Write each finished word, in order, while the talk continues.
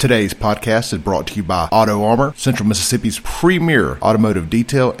Today's podcast is brought to you by Auto Armor, Central Mississippi's premier automotive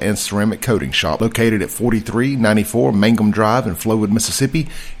detail and ceramic coating shop, located at 4394 Mangum Drive in Flowood, Mississippi.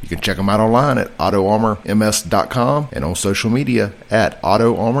 You can check them out online at autoarmorms.com and on social media at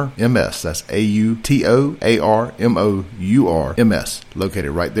AutoArmorMS. That's AutoArmorMS, located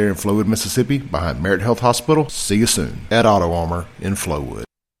right there in Flowood, Mississippi, behind Merit Health Hospital. See you soon at Auto Armor in Flowood.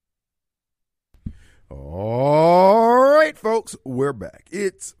 All right, folks, we're back.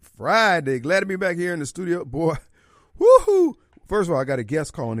 It's Friday. Glad to be back here in the studio. Boy, woohoo! First of all, I got a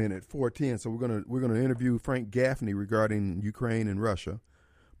guest calling in at 4:10, so we're gonna interview Frank Gaffney regarding Ukraine and Russia.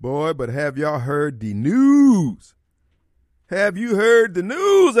 Boy, but have y'all heard the news? Have you heard the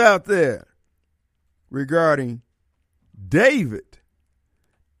news out there regarding David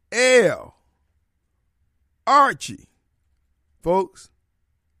L. Archie? Folks,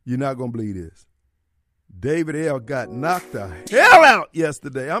 you're not gonna believe this. David L. got knocked the hell out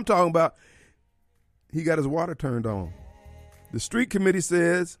yesterday. I'm talking about he got his water turned on. The street committee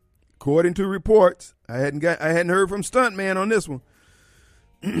says, according to reports, I hadn't heard from Stuntman on this one,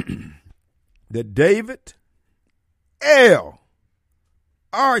 that David L.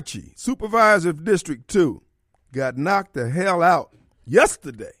 Archie, supervisor of District 2, got knocked the hell out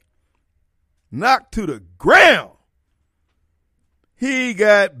yesterday. Knocked to the ground. He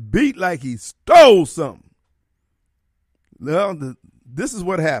got beat like he stole something. Well, this is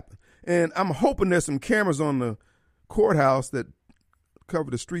what happened. And I'm hoping there's some cameras on the courthouse that cover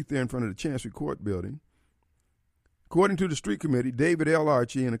the street there in front of the Chancery Court building. According to the street committee, David L.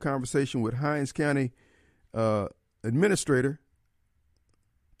 Archie, in a conversation with Hinds County Administrator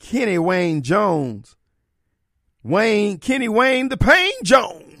Kenny Wayne Jones, Kenny Wayne the Pain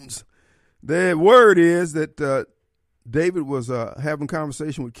Jones. The word is that David was having a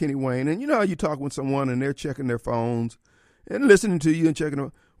conversation with Kenny Wayne, and you know how you talk with someone and they're checking their phones and listening to you and checking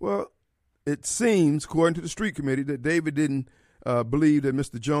them. Well, it seems, according to the street committee, that David didn't believe that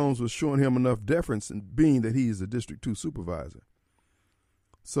Mr. Jones was showing him enough deference, in being that he is a District 2 supervisor.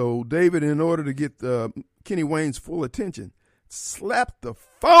 So David, in order to get Kenny Wayne's full attention, slapped the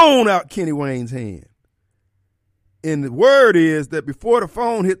phone out Kenny Wayne's hand. And the word is that before the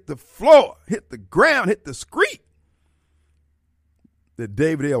phone hit the floor, hit the ground, hit the street, that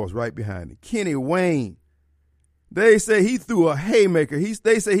David L. was right behind it. Kenny Wayne, they say he threw a haymaker.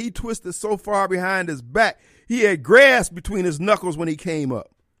 They say he twisted so far behind his back, he had grass between his knuckles when he came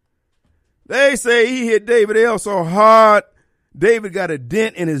up. They say he hit David L. so hard, David got a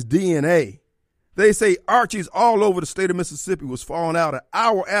dent in his DNA. They say Archie's all over the state of Mississippi was falling out an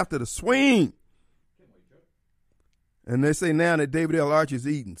hour after the swing. And they say now that David L. Archie's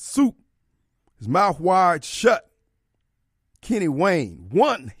eating soup, his mouth wired shut. Kenny Wayne,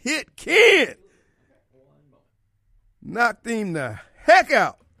 one hit kid, knocked him the heck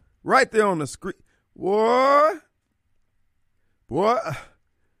out right there on the screen. Boy.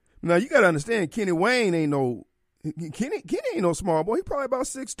 Now you got to understand, Kenny Wayne ain't no small boy. He probably about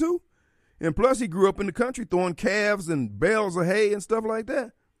 6'2", and plus he grew up in the country throwing calves and bales of hay and stuff like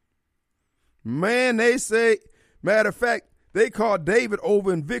that. Man, they say, matter of fact, they called David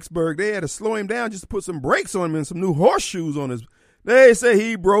over in Vicksburg. They had to slow him down just to put some brakes on him and some new horseshoes on his. They say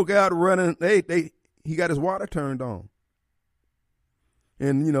he broke out running. He got his water turned on.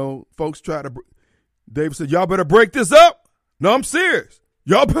 And, you know, folks try to. David said, y'all better break this up. No, I'm serious.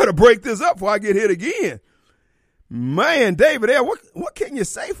 Y'all better break this up before I get hit again. Man, David L., what can you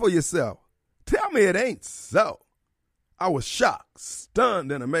say for yourself? Tell me it ain't so. I was shocked,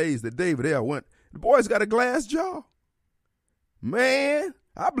 stunned, and amazed that David L. went. The boy's got a glass jaw. Man,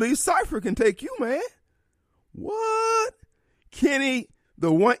 I believe Cypher can take you, man. What? Kenny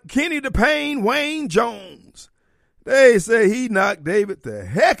the Pain Wayne Jones. They say he knocked David the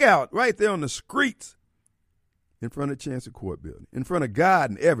heck out right there on the streets in front of Chancery Court building, in front of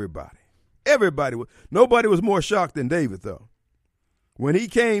God and everybody. Nobody was more shocked than David, though. When he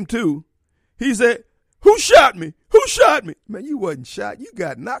came to, he said, who shot me? Who shot me? Man, you wasn't shot. You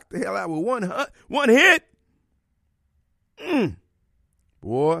got knocked the hell out with one hit.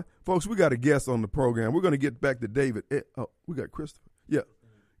 Boy, folks, we got a guest on the program. We're going to get back to David. We got Christopher.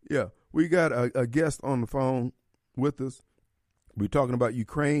 Yeah. We got a guest on the phone with us. We're talking about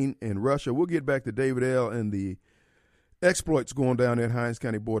Ukraine and Russia. We'll get back to David L. and the exploits going down there at Hinds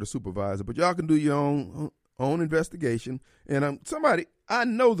County Board of Supervisors. But y'all can do your own investigation. And I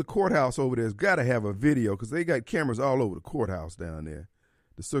know the courthouse over there has got to have a video because they got cameras all over the courthouse down there,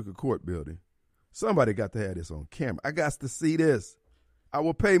 the circuit court building. Somebody got to have this on camera. I got to see this. I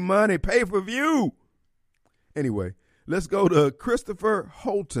will pay money, pay per view. Anyway, let's go to Christopher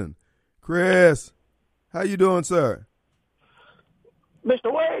Holton. Chris, how you doing, sir?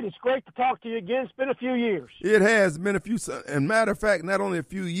 Mr. Wade, it's great to talk to you again. It's been a few years. It has been a few, and matter of fact, not only a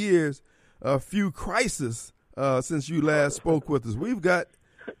few years, a few crises since you last spoke with us. We've got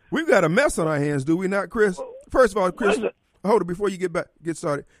a mess on our hands, do we not, Chris? First of all, Chris, hold it before you get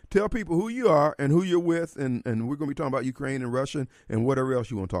started. Tell people who you are and who you're with, and we're going to be talking about Ukraine and Russia and whatever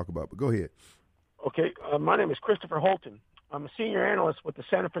else you want to talk about. But go ahead. Okay, my name is Christopher Holton. I'm a senior analyst with the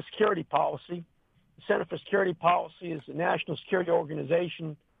Center for Security Policy. The Center for Security Policy is a national security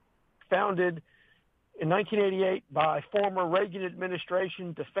organization founded in 1988 by former Reagan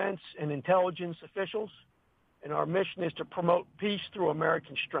administration defense and intelligence officials, and our mission is to promote peace through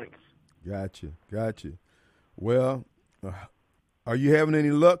American strength. Gotcha. Well, are you having any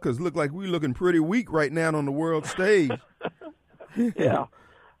luck? Because it looks like we're looking pretty weak right now on the world stage. Yeah.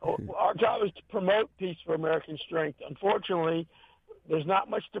 Our job is to promote peace for American strength. Unfortunately, there's not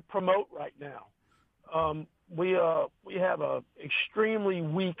much to promote right now. We have a extremely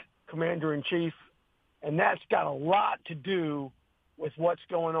weak commander-in-chief, and that's got a lot to do with what's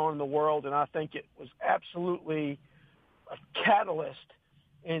going on in the world, and I think it was absolutely a catalyst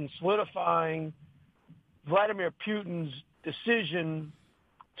in solidifying Vladimir Putin's decision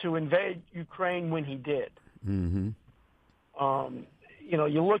to invade Ukraine when he did. Mm-hmm.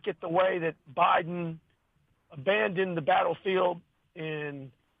 You look at the way that Biden abandoned the battlefield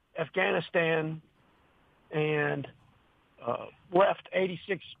in Afghanistan and left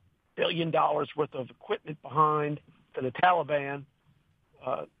 $86 billion worth of equipment behind for the Taliban.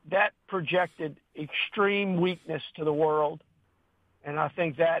 That projected extreme weakness to the world, and I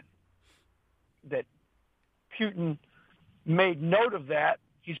think that Putin made note of that.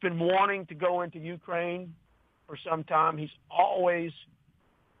 He's been wanting to go into Ukraine for some time. He's always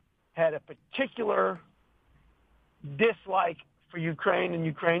had a particular dislike for Ukraine and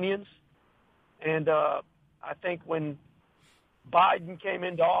Ukrainians, and I think when Biden came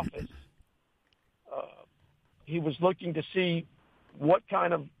into office, he was looking to see what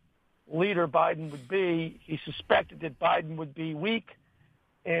kind of leader Biden would be. He suspected that Biden would be weak,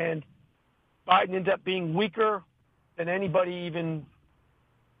 and Biden ended up being weaker than anybody even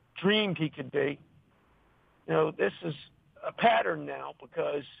dreamed he could be. This is a pattern now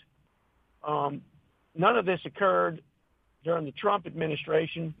because none of this occurred during the Trump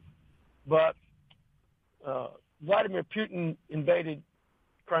administration, but Vladimir Putin invaded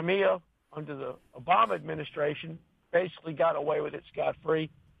Crimea under the Obama administration, basically got away with it scot-free.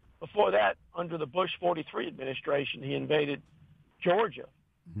 Before that, under the Bush 43 administration, he invaded Georgia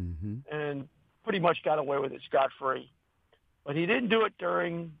and pretty much got away with it scot-free. But he didn't do it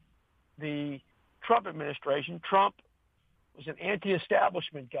during the Trump administration. Trump was an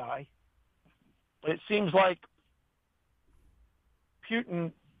anti-establishment guy, but it seems like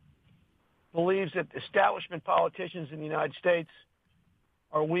Putin believes that establishment politicians in the United States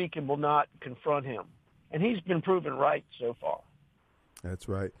are weak and will not confront him. And he's been proven right so far. That's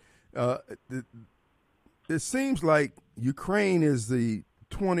right. It seems like Ukraine is the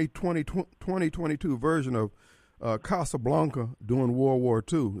 2022 version of Casablanca during World War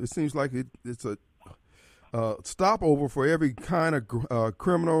II. It seems like it's a stopover for every kind of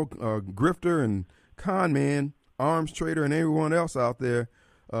criminal, grifter, and con man, arms trader, and everyone else out there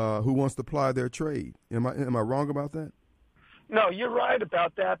who wants to ply their trade. Am I wrong about that? No, you're right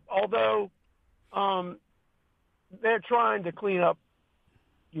about that. Although they're trying to clean up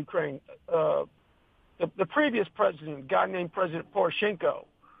Ukraine. The previous president, a guy named President Poroshenko,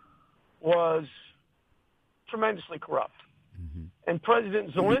 was tremendously corrupt. Mm-hmm. And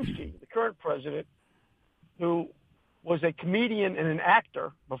President Zelensky, the current president, who was a comedian and an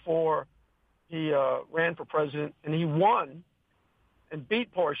actor before he ran for president, and he won and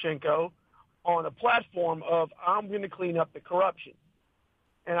beat Poroshenko on a platform of, I'm going to clean up the corruption.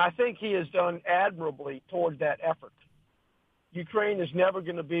 And I think he has done admirably toward that effort. Ukraine is never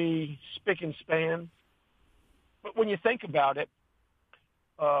going to be spick and span. But when you think about it,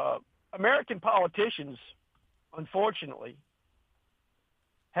 American politicians, unfortunately,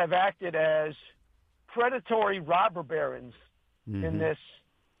 have acted as predatory robber barons in this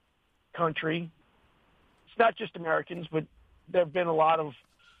country. It's not just Americans, but there have been a lot of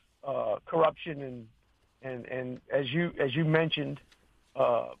corruption and as you mentioned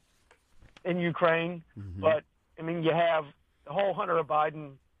in Ukraine. Mm-hmm. But I mean, you have the whole Hunter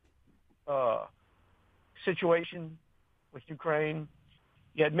Biden situation with Ukraine.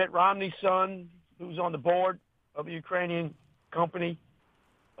 You had Mitt Romney's son, who's on the board of a Ukrainian company,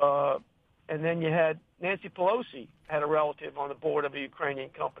 and then you had Nancy Pelosi had a relative on the board of a Ukrainian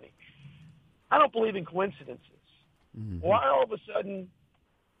company. I don't believe in coincidences. Mm-hmm. Why all of a sudden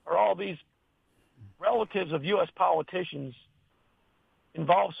are all these relatives of U.S. politicians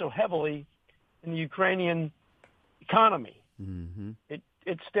involved so heavily in the Ukrainian economy. Mm-hmm.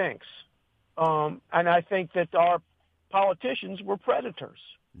 It stinks. And I think that our politicians were predators.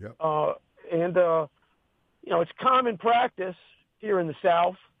 Yep. It's common practice here in the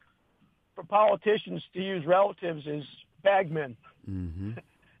South for politicians to use relatives as bagmen. Mm-hmm.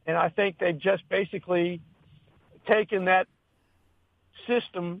 And I think they've just basically taken that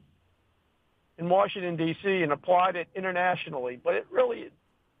system in Washington, D.C. and applied it internationally. But it really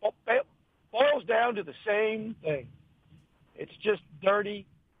boils down to the same thing. It's just dirty,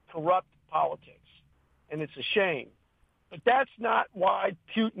 corrupt politics. And it's a shame. But that's not why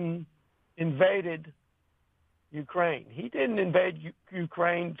Putin invaded Ukraine. He didn't invade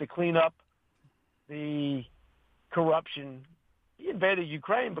Ukraine to clean up the corruption. He invaded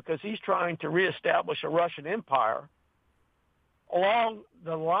Ukraine because he's trying to reestablish a Russian empire along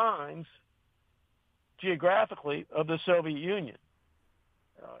the lines geographically of the Soviet Union.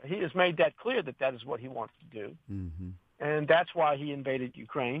 He has made that clear that that is what he wants to do. Mm-hmm. And that's why he invaded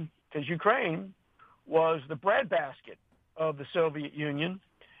Ukraine, because Ukraine was the breadbasket of the Soviet Union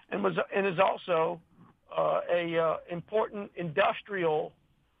and is also a important industrial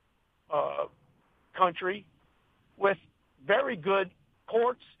country with very good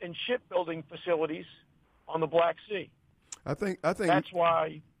ports and shipbuilding facilities on the Black Sea. I think that's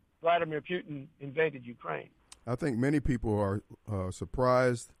why Vladimir Putin invaded Ukraine. I think many people are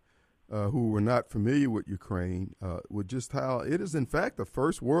surprised who were not familiar with Ukraine with just how it is, in fact, a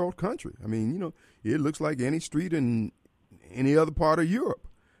first world country. I mean, it looks like any street in any other part of Europe.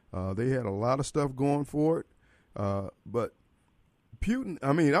 They had a lot of stuff going for it. But Putin,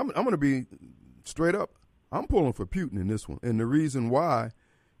 I mean, I'm going to be straight up. I'm pulling for Putin in this one. And the reason why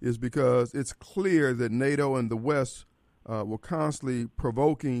is because it's clear that NATO and the West were constantly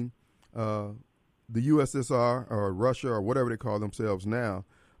provoking the USSR or Russia or whatever they call themselves now.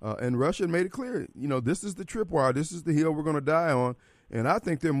 And Russia made it clear, this is the tripwire, this is the hill we're going to die on. And I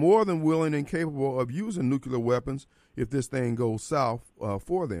think they're more than willing and capable of using nuclear weapons if this thing goes south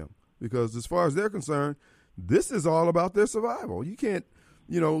for them. Because as far as they're concerned, this is all about their survival. You can't,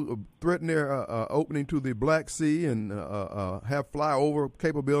 threaten their opening to the Black Sea and have flyover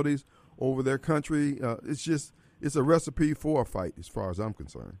capabilities over their country. It's a recipe for a fight as far as I'm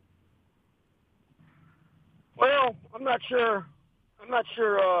concerned. Well, I'm not sure I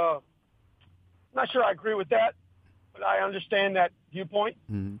agree with that, but I understand that viewpoint.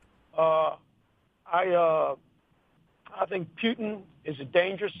 Mm-hmm. I think Putin is a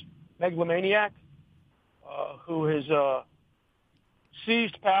dangerous megalomaniac who has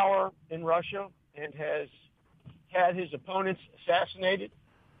seized power in Russia and has had his opponents assassinated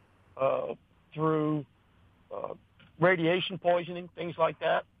through radiation poisoning, things like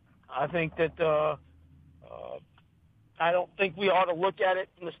that. I think that I don't think we ought to look at it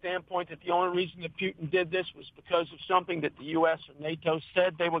from the standpoint that the only reason that Putin did this was because of something that the U.S. or NATO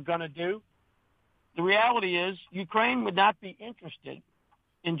said they were going to do. The reality is Ukraine would not be interested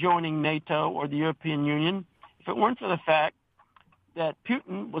in joining NATO or the European Union if it weren't for the fact that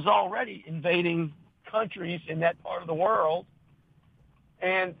Putin was already invading countries in that part of the world.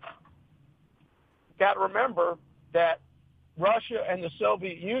 And got to remember that Russia and the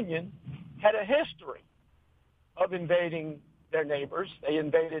Soviet Union had a history of invading their neighbors. They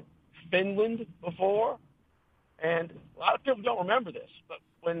invaded Finland before, and a lot of people don't remember this, but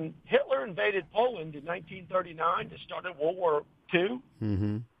when Hitler invaded Poland in 1939 to start World War II,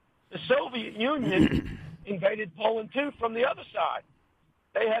 mm-hmm. the Soviet Union invaded Poland too from the other side.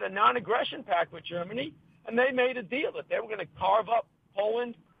 They had a non-aggression pact with Germany, and they made a deal that they were going to carve up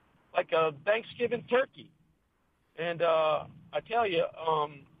Poland like a Thanksgiving turkey. And I tell you,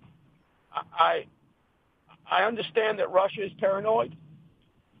 I understand that Russia is paranoid,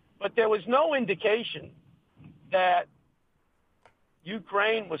 but there was no indication that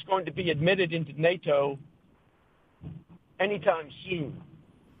Ukraine was going to be admitted into NATO anytime soon.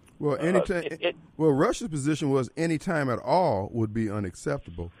 Well, Russia's position was anytime at all would be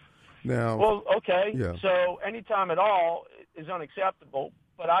unacceptable. Now, well, okay, yeah. So anytime at all is unacceptable,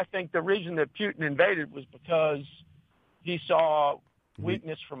 but I think the reason that Putin invaded was because he saw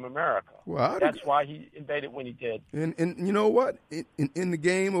weakness from America. Well, that's why he invaded when he did. And you know what? In the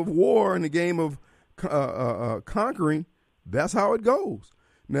game of war, in the game of conquering, that's how it goes.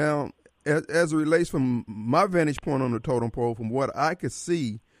 Now, as it relates from my vantage point on the totem pole, from what I could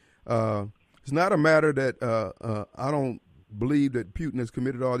see, it's not a matter that I don't believe that Putin has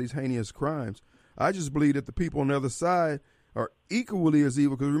committed all these heinous crimes. I just believe that the people on the other side are equally as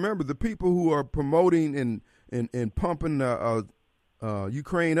evil. Because remember, the people who are promoting and pumping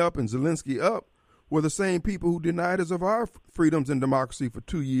Ukraine up and Zelensky up were the same people who denied us of our freedoms and democracy for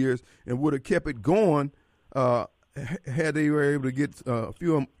 2 years and would have kept it going had they were able to get a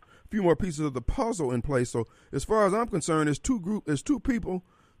few more pieces of the puzzle in place. So as far as I'm concerned, there's two people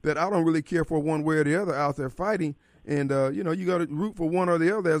that I don't really care for one way or the other out there fighting. And, you got to root for one or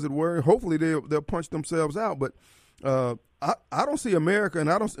the other, as it were. And hopefully they'll punch themselves out. But I don't see America,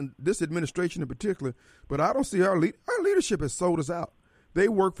 and this administration in particular, but I don't see our leadership has sold us out. They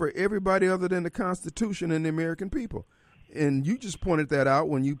work for everybody other than the Constitution and the American people. And you just pointed that out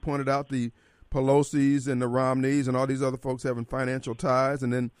when you pointed out the Pelosi's and the Romneys and all these other folks having financial ties.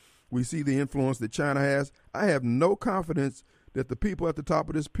 And then we see the influence that China has. I have no confidence that the people at the top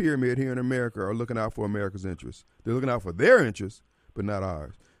of this pyramid here in America are looking out for America's interests. They're looking out for their interests, but not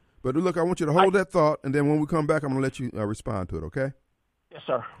ours. But look, I want you to hold that thought, and then when we come back, I'm going to let you respond to it, okay? Yes,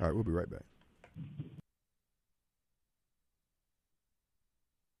 sir. All right, we'll be right back.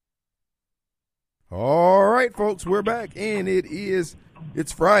 All right, folks, we're back, and it's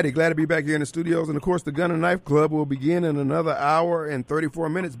Friday. Glad to be back here in the studios. And, of course, the Gun and Knife Club will begin in another hour and 34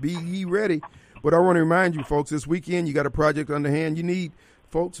 minutes. Be ye ready. But I want to remind you, folks, this weekend you got a project underhand. You need,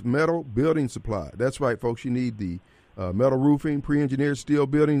 folks, metal building supply. That's right, folks. You need the metal roofing, pre-engineered steel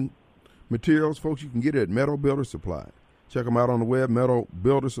building materials. Folks, you can get it at Metal Builder Supply. Check them out on the web,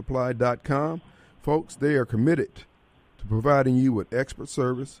 metalbuildersupply.com. Folks, they are committed to providing you with expert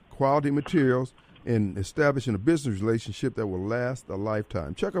service, quality materials, and establishing a business relationship that will last a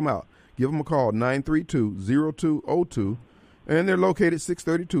lifetime. Check them out. Give them a call, 932-0202. And they're located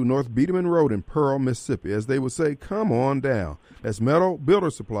 632 North Beedeman Road in Pearl, Mississippi. As they would say, come on down. That's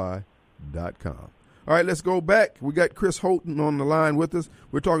metalbuildersupply.com. All right, let's go back. We got Chris Houghton on the line with us.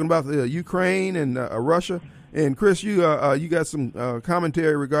 We're talking about Ukraine and Russia. And, Chris, you got some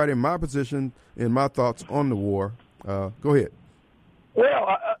commentary regarding my position and my thoughts on the war. Go ahead.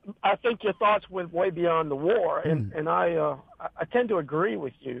 Well, I think your thoughts went way beyond the war, and I tend to agree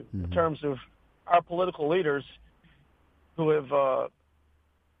with you in terms of our political leaders who have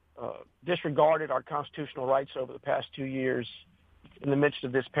disregarded our constitutional rights over the past 2 years. In the midst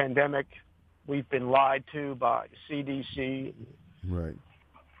of this pandemic, we've been lied to by the CDC, right,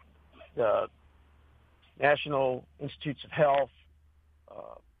 the National Institutes of Health.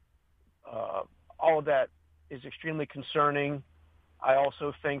 All of that is extremely concerning. I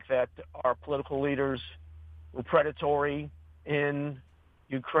also think that our political leaders were predatory in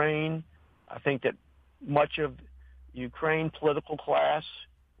Ukraine. I think that much of Ukraine political class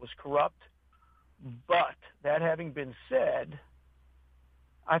was corrupt. But that having been said,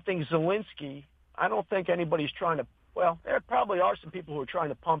 I think Zelensky, I don't think anybody's trying to, well, there probably are some people who are trying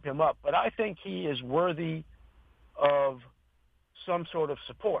to pump him up, but I think he is worthy of some sort of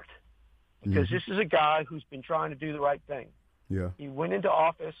support because this is a guy who's been trying to do the right thing. Yeah. He went into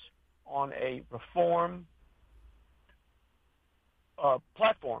office on a reform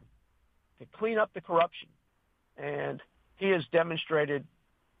platform to clean up the corruption. And he has demonstrated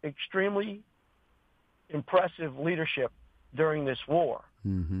extremely impressive leadership during this war.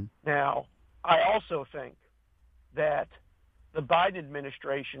 Now, I also think that the Biden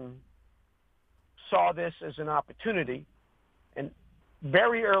administration saw this as an opportunity, and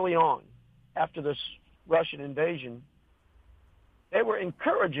very early on, after this Russian invasion, they were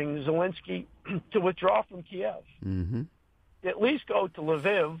encouraging Zelensky to withdraw from Kiev, at least go to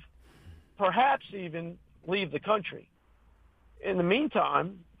Lviv, perhaps even leave the country. In the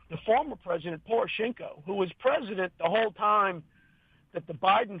meantime, the former president, Poroshenko, who was president the whole time that the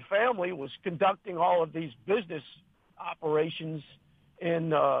Biden family was conducting all of these business operations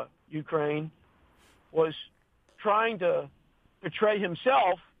in Ukraine, was trying to portray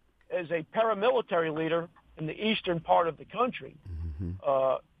himself as a paramilitary leader in the eastern part of the country.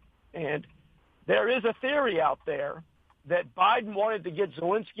 And there is a theory out there that Biden wanted to get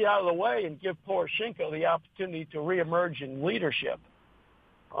Zelensky out of the way and give Poroshenko the opportunity to reemerge in leadership.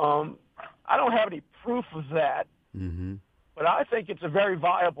 I don't have any proof of that, but I think it's a very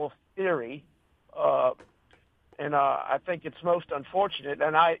viable theory, and I think it's most unfortunate.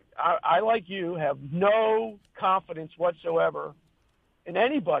 And I, like you, have no confidence whatsoever in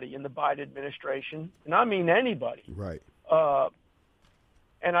anybody in the Biden administration, and I mean anybody. Right.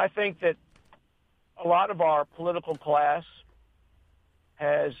 And I think that a lot of our political class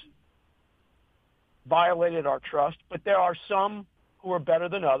has violated our trust, but there are some who are better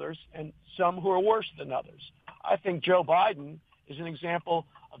than others and some who are worse than others. I think Joe Biden is an example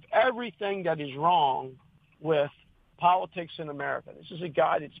of everything that is wrong with politics in America. This is a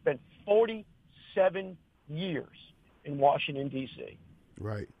guy that spent 47 years in Washington, D.C.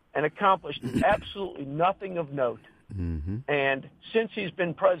 Right. And accomplished absolutely nothing of note. And since he's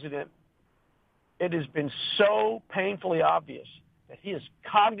been president, it has been so painfully obvious that he is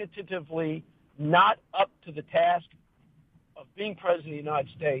cognitively not up to the task of being president of the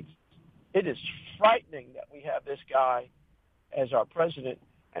United States. It is frightening that we have this guy as our president,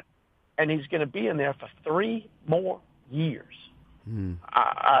 and he's going to be in there for 3 more years.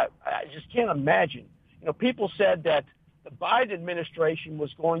 I just can't imagine. You know, people said that the Biden administration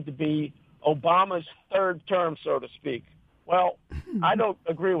was going to be Obama's third term, so to speak. Well, I don't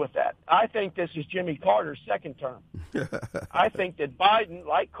agree with that. I think this is Jimmy Carter's second term. I think that Biden,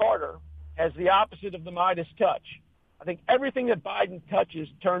 like Carter, has the opposite of the Midas touch. I think everything that Biden touches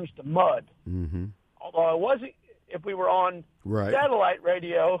turns to mud. Mm-hmm. Although if we were on satellite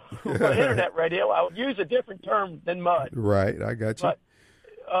radio or internet radio, I would use a different term than mud. Right, I got you. But,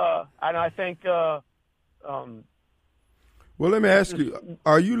 and I think well, let me ask you,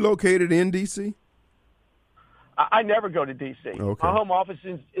 are you located in D.C.? I never go to D.C. Okay. My home office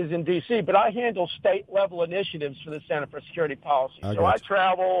is in D.C., but I handle state-level initiatives for the Center for Security Policy. So I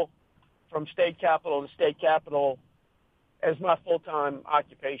travel from state capital to state capital as my full-time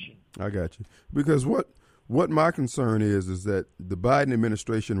occupation. I got you. Because what my concern is that the Biden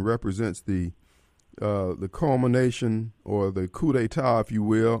administration represents the culmination or the coup d'etat, if you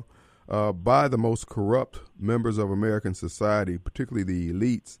will, by the most corrupt members of American society, particularly the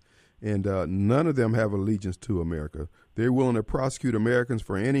elites, and none of them have allegiance to America. They're willing to prosecute Americans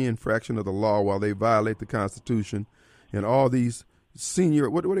for any infraction of the law while they violate the Constitution. And all these senior,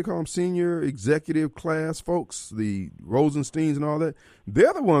 what do they call them, senior executive class folks, the Rosensteins and all that,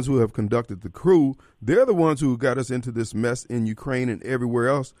 they're the ones who have conducted the coup. They're the ones who got us into this mess in Ukraine and everywhere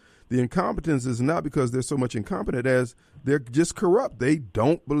else. The incompetence is not because they're so much incompetent as they're just corrupt. They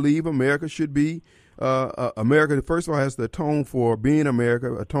don't believe America should be America, first of all, has to atone for being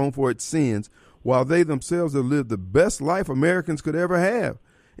America, atone for its sins, while they themselves have lived the best life Americans could ever have.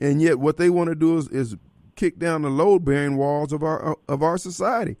 And yet what they want to do is kick down the load-bearing walls of our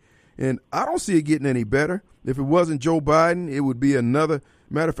society. And I don't see it getting any better. If it wasn't Joe Biden, it would be another.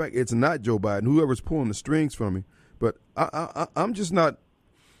 Matter of fact, it's not Joe Biden, whoever's pulling the strings from him. But I'm just not.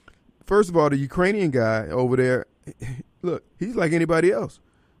 First of all, the Ukrainian guy over there, look, he's like anybody else.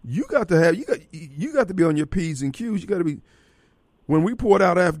 You got to be on your P's and Q's. You got to be. When we poured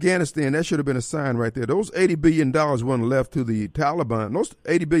out Afghanistan, that should have been a sign right there. Those $80 billion wasn't left to the Taliban. Those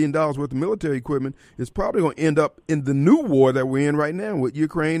 $80 billion worth of military equipment is probably going to end up in the new war that we're in right now with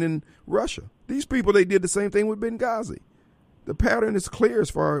Ukraine and Russia. These people, they did the same thing with Benghazi. The pattern is clear as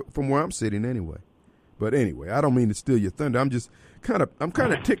far from where I'm sitting anyway. But anyway, I don't mean to steal your thunder. I'm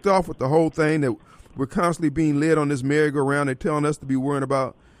kind of ticked off with the whole thing that we're constantly being led on this merry-go-round. They're telling us to be worrying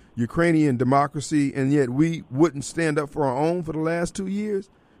about Ukrainian democracy, and yet we wouldn't stand up for our own for the last 2 years.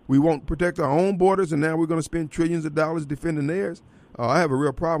 We won't protect our own borders, and now we're going to spend trillions of dollars defending theirs. I have a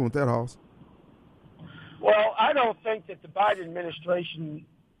real problem with that, Hoss. Well, I don't think that the Biden administration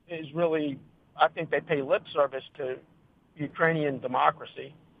is really, I think they pay lip service to Ukrainian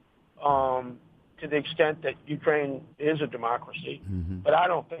democracy to the extent that Ukraine is a democracy. Mm-hmm. But I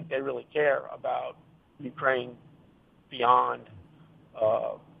don't think they really care about Ukraine beyond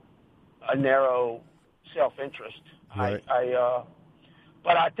a narrow self-interest. Right.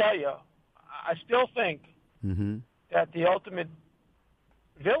 But I tell you, I still think that the ultimate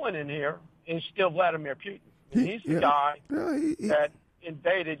villain in here is still Vladimir Putin. He's the guy that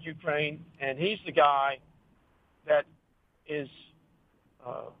invaded Ukraine, and he's the guy that is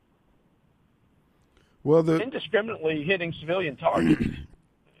indiscriminately hitting civilian targets.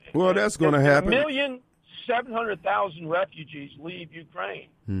 Well, that's going to happen. 1,700,000 refugees leave Ukraine.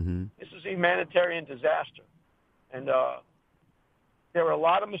 Mm-hmm. This is a humanitarian disaster. And there were a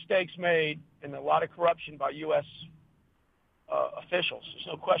lot of mistakes made and a lot of corruption by U.S. Officials. There's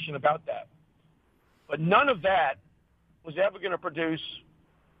no question about that. But none of that was ever going to produce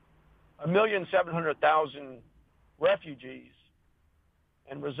 1,700,000 refugees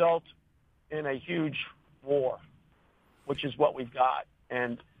and result in a huge war, which is what we've got.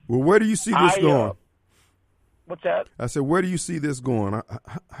 And well, where do you see this going? What's that? I said, where do you see this going?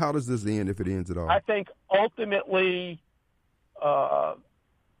 How does this end, if it ends at all? I think ultimately, over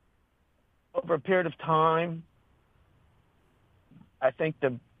a period of time, I think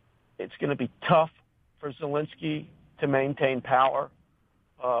it's going to be tough for Zelensky to maintain power.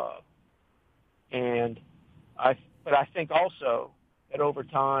 But I think also that over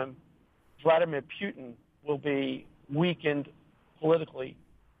time, Vladimir Putin will be weakened politically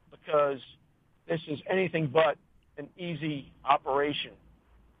because this is anything but an easy operation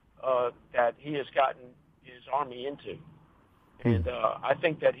that he has gotten his army into. And I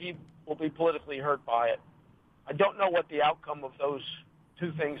think that he will be politically hurt by it. I don't know what the outcome of those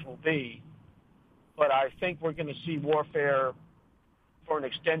two things will be, but I think we're going to see warfare for an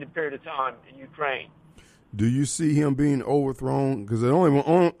extended period of time in Ukraine. Do you see him being overthrown? Because the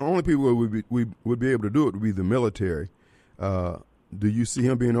only people who would be able to do it would be the military. Do you see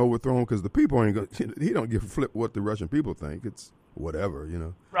him being overthrown? Because the people ain't going. He don't give a flip what the Russian people think. It's whatever, you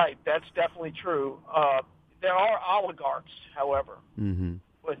know. Right, that's definitely true. There are oligarchs, however, in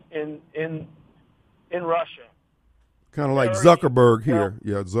Russia. Kind of like Zuckerberg here.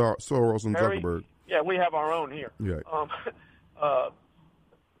 Yeah, Soros and Zuckerberg. Yeah, we have our own here. Yeah.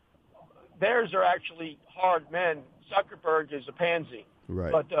 Theirs are actually hard men. Zuckerberg is a pansy.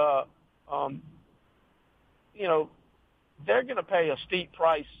 Right. But, you know, they're going to pay a steep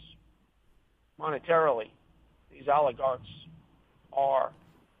price monetarily. These oligarchs are.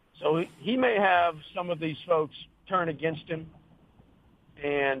 So he may have some of these folks turn against him.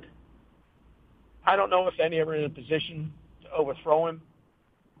 And I don't know if any of them are in a position to overthrow him.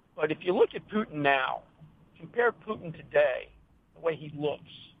 But if you look at Putin now, compare Putin today, the way he looks,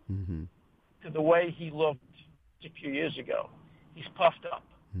 to the way he looked a few years ago. He's puffed up.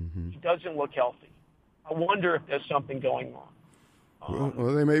 He doesn't look healthy. I wonder if there's something going on.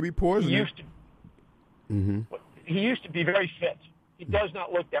 Well, they may be poisoning. He used to be very fit. He does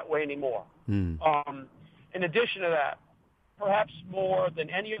not look that way anymore. In addition to that, perhaps more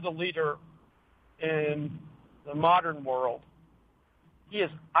than any other leader in the modern world, he has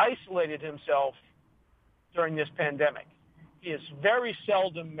isolated himself during this pandemic. He has very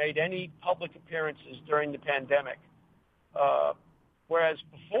seldom made any public appearances during the pandemic, whereas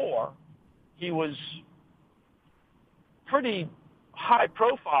before he was pretty high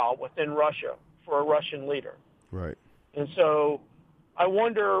profile within Russia for a Russian leader. Right. And so I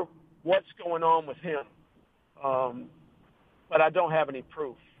wonder what's going on with him, but I don't have any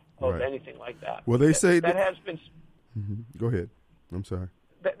proof of anything like that. Well, they say that has been. Go ahead. I'm sorry.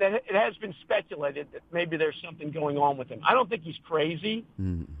 That it has been speculated that maybe there's something going on with him. I don't think he's crazy.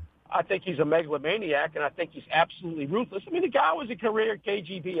 I think he's a megalomaniac, and I think he's absolutely ruthless. I mean, the guy was a career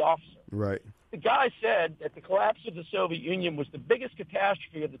KGB officer. Right. The guy said that the collapse of the Soviet Union was the biggest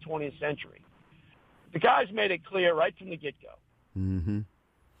catastrophe of the 20th century. The guy's made it clear right from the get-go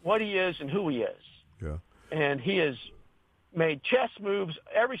what he is and who he is. Yeah. And he has made chess moves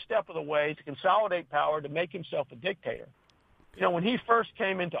every step of the way to consolidate power, to make himself a dictator. You know, when he first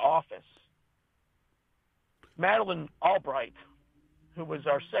came into office, Madeleine Albright, who was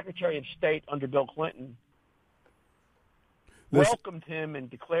our Secretary of State under Bill Clinton, welcomed him and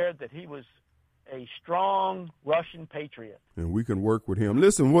declared that he was a strong Russian patriot. And we can work with him.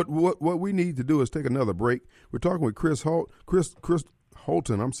 Listen, what we need to do is take another break. We're talking with Chris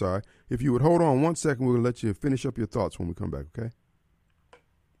Holton. I'm sorry. If you would hold on 1 second, we'll let you finish up your thoughts when we come back, okay?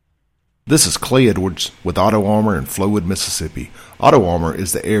 This is Clay Edwards with Auto Armor in Flowood, Mississippi. Auto Armor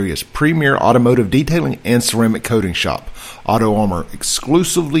is the area's premier automotive detailing and ceramic coating shop. Auto Armor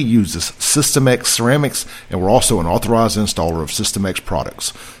exclusively uses System X ceramics, and we're also an authorized installer of System X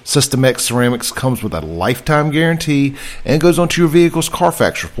products. System X ceramics comes with a lifetime guarantee and goes onto your vehicle's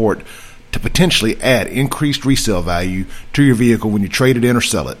Carfax report to potentially add increased resale value to your vehicle when you trade it in or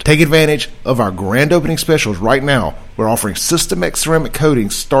sell it. Take advantage of our grand opening specials right now. We're offering System X ceramic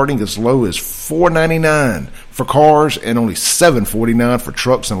coatings starting as low as $4.99 for cars and only $7.49 for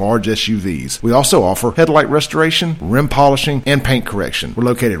trucks and large SUVs. We also offer headlight restoration, rim polishing, and paint correction. We're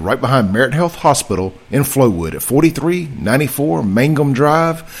located right behind Merit Health Hospital in Flowood at 4394 Mangum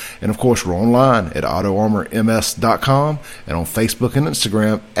Drive. And of course, we're online at AutoArmorMS.com and on Facebook and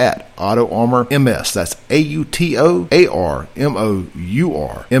Instagram at AutoArmorMS. That's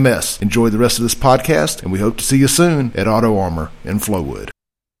AutoArmorMours. Enjoy the rest of this podcast, and we hope to see you soon at Auto Armor in Flowood.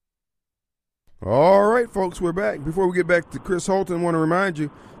 All right, folks, we're back. Before we get back to Chris Holton, I want to remind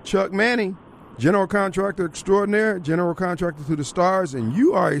you, Chuck Manning, general contractor extraordinaire, general contractor to the stars, and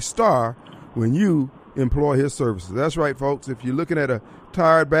you are a star when you employ his services. That's right, folks. If you're looking at a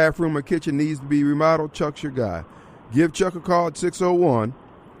tired bathroom or kitchen needs to be remodeled, Chuck's your guy. Give Chuck a call at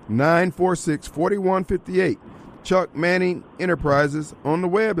 601-946-4158. Chuck Manning Enterprises. On the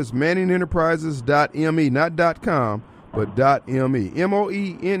web is manningenterprises.me, not .com. but .me,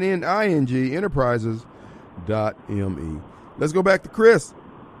 MOENNING Enterprises.me. Let's go back to Chris.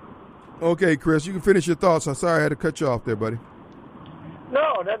 Okay, Chris, you can finish your thoughts. I'm sorry I had to cut you off there, buddy.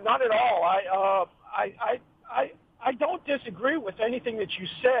 No, not at all. I don't disagree with anything that you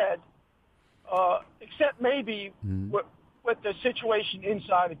said, except maybe with the situation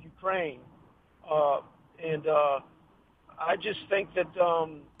inside of Ukraine. And I just think that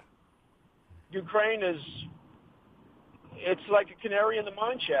Ukraine is, it's like a canary in the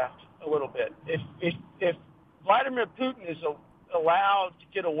mine shaft a little bit. If Vladimir Putin is allowed to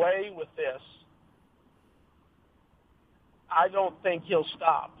get away with this, I don't think he'll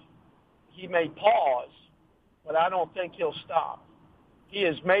stop. He may pause, but I don't think he'll stop. He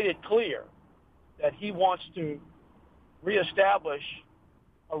has made it clear that he wants to reestablish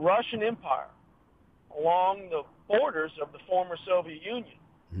a Russian empire along the borders of the former Soviet Union.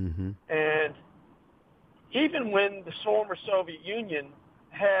 Mm-hmm. And even when the former Soviet Union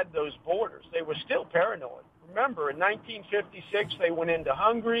had those borders, they were still paranoid. Remember, in 1956, they went into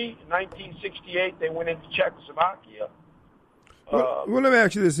Hungary. In 1968, they went into Czechoslovakia. Well, let me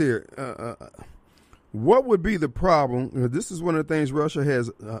ask you this here. What would be the problem? This is one of the things Russia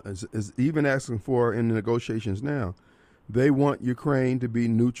is even asking for in the negotiations now. They want Ukraine to be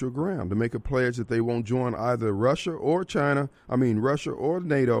neutral ground, to make a pledge that they won't join either Russia or Russia or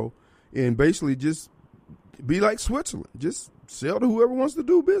NATO, and basically just be like Switzerland. Just sell to whoever wants to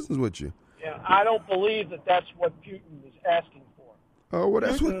do business with you. Yeah, I don't believe that that's what Putin is asking for. Oh, well,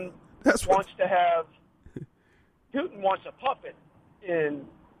 Putin wants a puppet in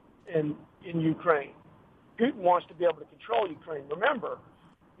Ukraine. Putin wants to be able to control Ukraine. Remember,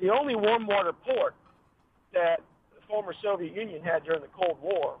 the only warm water port that the former Soviet Union had during the Cold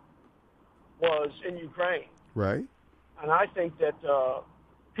War was in Ukraine. Right. And I think that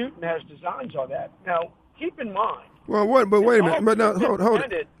Putin has designs on that. Now, keep in mind. Well, what? But wait a minute. But now, hold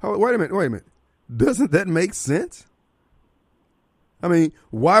it. Wait a minute. Doesn't that make sense? I mean,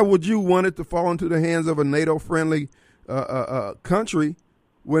 why would you want it to fall into the hands of a NATO-friendly country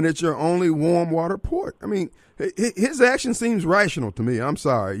when it's your only warm water port? I mean, his action seems rational to me. I'm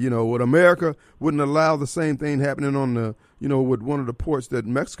sorry. What America wouldn't allow the same thing happening on the, with one of the ports that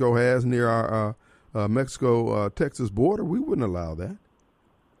Mexico has near our Mexico-Texas border. We wouldn't allow that.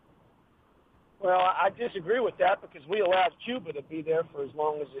 Well, I disagree with that because we allowed Cuba to be there for as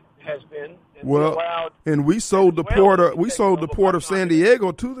long as it has been. And we sold the port of San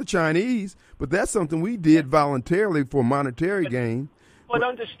Diego to the Chinese, but that's something we did voluntarily for monetary gain. But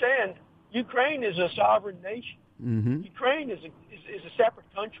understand, Ukraine is a sovereign nation. Mm-hmm. Ukraine is a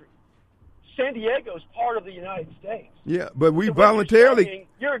separate country. San Diego is part of the United States. Yeah, but we voluntarily.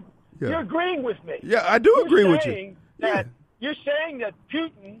 You're agreeing with me. Yeah, I do agree with you. You're saying that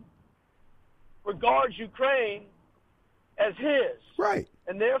Putin regards Ukraine as his. Right.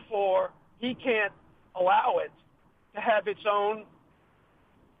 And therefore, he can't allow it to have its own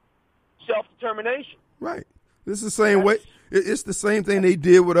self-determination. Right. This is the same way. It's the same thing they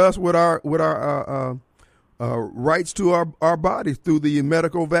did with us with our rights to our bodies through the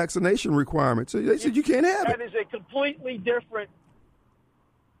medical vaccination requirements. So they said you can't have it. That is a completely different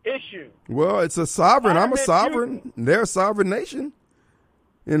issue. Well, it's a sovereign. I'm a sovereign. They're a sovereign nation.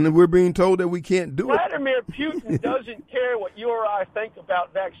 And we're being told that we can't do Vladimir Putin doesn't care what you or I think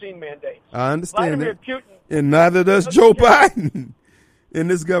about vaccine mandates. I understand Vladimir that. Putin, and neither does Joe Biden in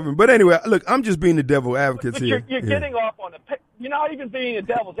this government. But anyway, look, I'm just being the devil advocate here. You're getting off on you're not even being a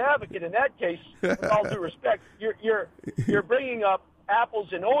devil's advocate in that case. With all due respect, you're bringing up apples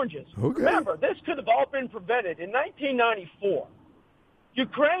and oranges. Okay. Remember, this could have all been prevented in 1994.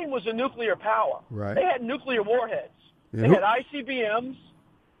 Ukraine was a nuclear power. Right. They had nuclear warheads. Yeah. They had ICBMs.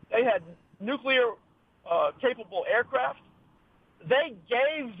 They had nuclear-capable aircraft. They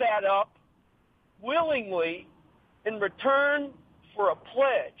gave that up willingly in return for a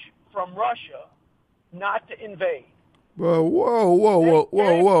pledge from Russia not to invade. Well, whoa.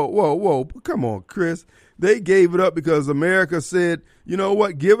 Come on, Chris. They gave it up because America said, you know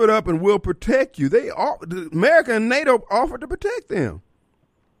what, give it up and we'll protect you. America and NATO offered to protect them.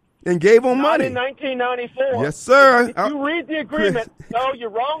 And gave them money. Not in 1994. Yes, sir. If you read the agreement, no, you're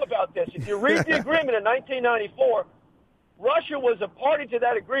wrong about this. If you read the agreement in 1994, Russia was a party to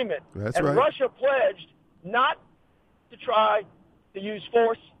that agreement. That's and right. Russia pledged not to try to use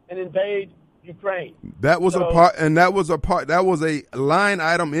force and invade Ukraine. That was a line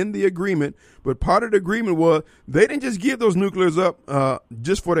item in the agreement, but part of the agreement was they didn't just give those nuclears up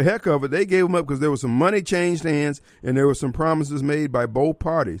just for the heck of it. They gave them up because there was some money changed hands and there were some promises made by both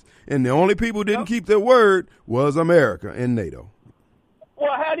parties. And the only people who didn't keep their word was America and NATO.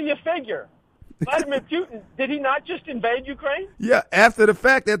 Well, how do you figure? Vladimir Putin, did he not just invade Ukraine? Yeah, after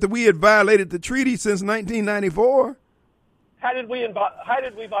we had violated the treaty since 1994. How did we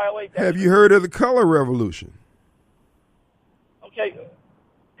violate that? Have you heard of the color revolution? Okay,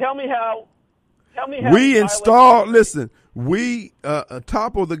 tell me how. We installed. Listen, we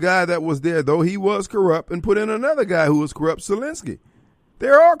toppled the guy that was there, though he was corrupt, and put in another guy who was corrupt, Zelensky.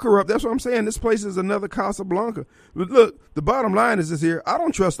 They're all corrupt. That's what I'm saying. This place is another Casablanca. But look, the bottom line is this here. I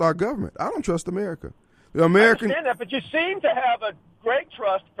don't trust our government. I don't trust America. The American. I understand that, but you seem to have a great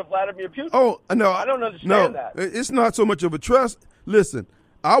trust for Vladimir Putin. Oh, no. I don't understand that. It's not so much of a trust. Listen,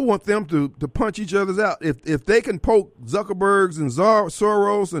 I want them to punch each other's out. If they can poke Zuckerberg's and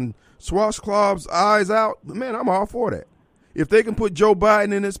Soros and Schwarzkopf's eyes out, man, I'm all for that. If they can put Joe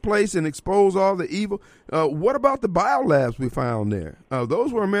Biden in his place and expose all the evil, what about the biolabs we found there?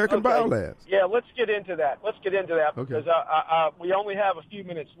 Those were American biolabs. Yeah, let's get into that. Because we only have a few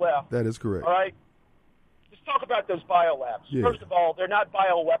minutes left. That is correct. All right? Let's talk about those biolabs. Yeah. First of all, they're not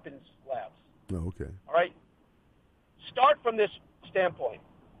bioweapons labs. Oh, okay. All right? Start from this standpoint.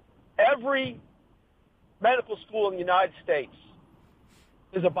 Every medical school in the United States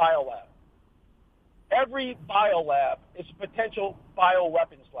is a biolab. Every biolab is a potential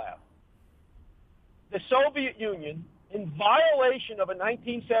bioweapons lab. The Soviet Union, in violation of a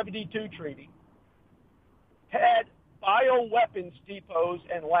 1972 treaty, had bioweapons depots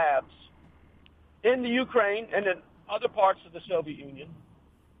and labs in the Ukraine and in other parts of the Soviet Union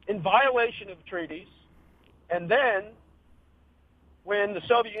in violation of treaties. And then, when the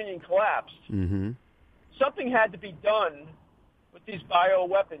Soviet Union collapsed, something had to be done with these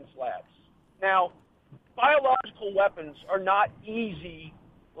bioweapons labs. Now, biological weapons are not easy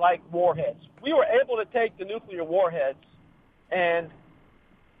like warheads. We were able to take the nuclear warheads and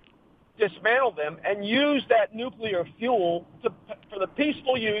dismantle them and use that nuclear fuel for the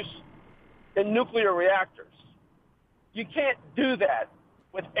peaceful use in nuclear reactors. You can't do that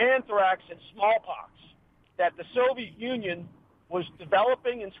with anthrax and smallpox that the Soviet Union was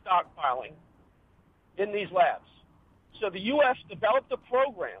developing and stockpiling in these labs. So the U.S. developed a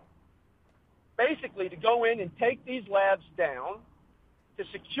program basically to go in and take these labs down, to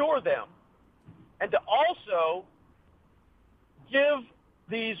secure them, and to also give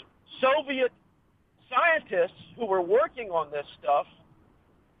these Soviet scientists who were working on this stuff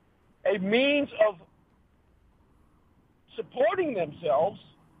a means of supporting themselves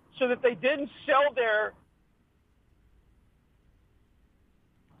so that they didn't sell their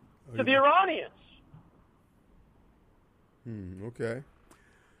to the Iranians. Okay.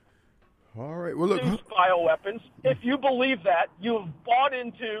 All right. Well, look. Bioweapons. If you believe that, you have bought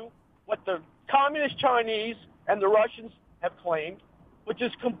into what the communist Chinese and the Russians have claimed, which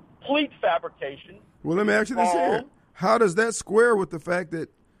is complete fabrication. Well, let me ask you this here. How does that square with the fact that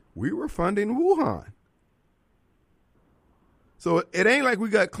we were funding Wuhan? So it ain't like we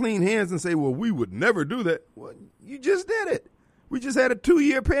got clean hands and say, well, we would never do that. Well, you just did it. We just had a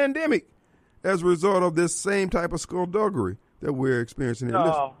 2-year pandemic as a result of this same type of skullduggery that we're experiencing here.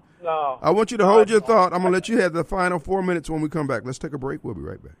 No. I want you to hold your thought. I'm going to let you have the final 4 minutes when we come back. Let's take a break. We'll be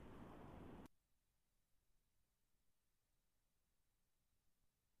right back.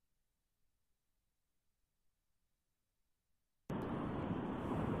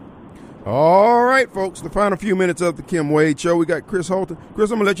 All right, folks, the final few minutes of the Kim Wade Show. We got Chris Holton. Chris,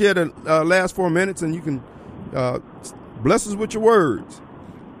 I'm going to let you have the last 4 minutes, and you can bless us with your words.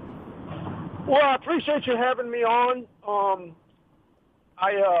 Well, I appreciate you having me on. I'm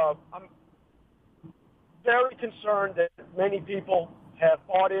very concerned that many people have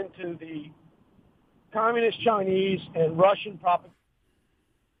bought into the communist Chinese and Russian propaganda.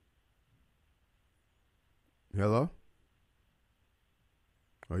 Hello?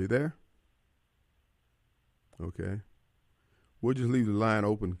 Are you there? Okay. We'll just leave the line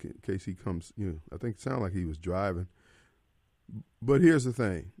open in case he comes. I think it sounded like he was driving. But here's the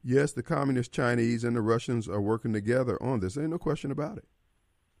thing. Yes, the communist Chinese and the Russians are working together on this. Ain't no question about it.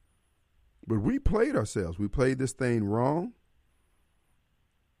 But we played ourselves. We played this thing wrong.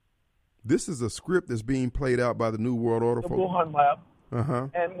 This is a script that's being played out by the New World Order. The Wuhan lab. Uh-huh.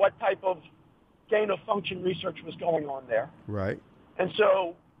 And what type of gain-of-function research was going on there. Right. And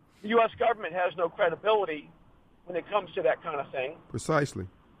so the U.S. government has no credibility when it comes to that kind of thing. Precisely.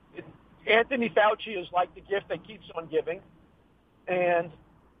 Anthony Fauci is like the gift that keeps on giving. And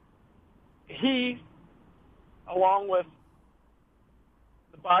he, along with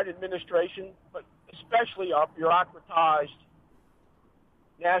the Biden administration, but especially our bureaucratized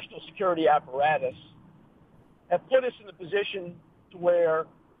national security apparatus, have put us in a position to where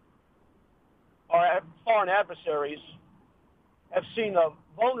our foreign adversaries have seen a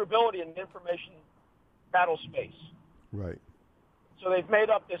vulnerability in the information battle space. Right. So they've made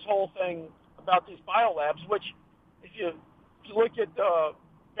up this whole thing about these biolabs, which if you look at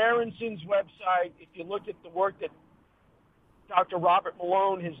Berenson's website, if you look at the work that Dr. Robert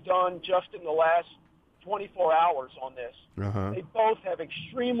Malone has done just in the last 24 hours on this, they both have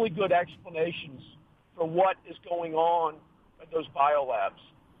extremely good explanations for what is going on with those biolabs.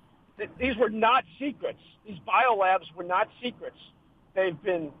 These were not secrets. These biolabs were not secrets. They've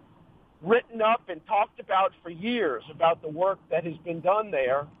been written up and talked about for years about the work that has been done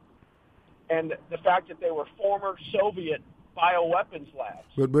there and the fact that they were former Soviet bioweapons labs.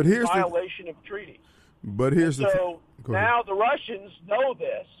 But here's violation of treaties. But here's so now the Russians know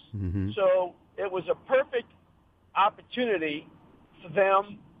this. Mm-hmm. So it was a perfect opportunity for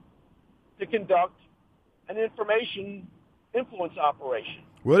them to conduct an information influence operation.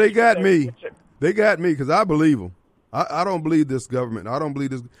 Well, they got me. They got me because I believe them. I don't believe this government. I don't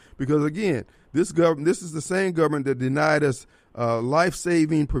believe this because, again, this is the same government that denied us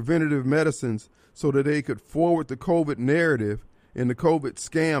life-saving preventative medicines so that they could forward the COVID narrative and the COVID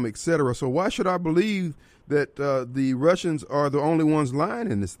scam, et cetera. So why should I believe that the Russians are the only ones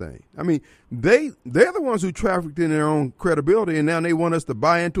lying in this thing? I mean, they're the ones who trafficked in their own credibility, and now they want us to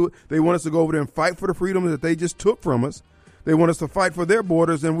buy into it. They want us to go over there and fight for the freedom that they just took from us. They want us to fight for their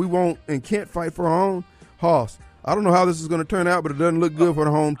borders, and we won't and can't fight for our own. Hoss, I don't know how this is going to turn out, but it doesn't look good for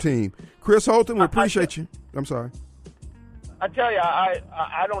the home team. Chris Holton, we appreciate you. I'm sorry. I tell you,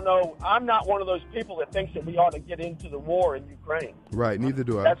 I don't know. I'm not one of those people that thinks that we ought to get into the war in Ukraine. Right, neither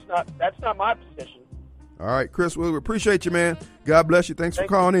do I. That's not my position. All right, Chris, we appreciate you, man. God bless you. Thanks for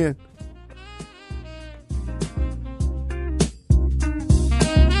calling in.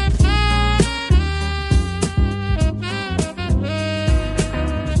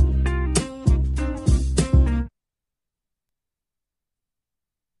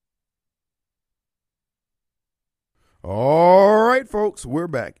 All right, folks, we're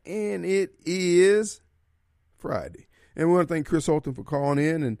back, and it is Friday. And we want to thank Chris Holton for calling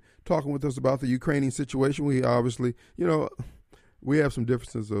in and talking with us about the Ukrainian situation. We obviously, we have some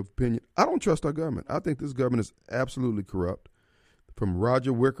differences of opinion. I don't trust our government. I think this government is absolutely corrupt. From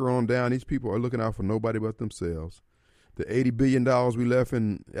Roger Wicker on down, these people are looking out for nobody but themselves. The $80 billion we left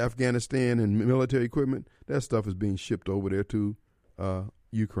in Afghanistan and military equipment, that stuff is being shipped over there to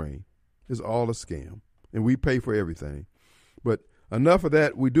Ukraine. It's all a scam. And we pay for everything. But enough of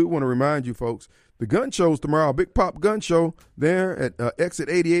that. We do want to remind you, folks, the gun show's tomorrow. Big Pop Gun Show there at Exit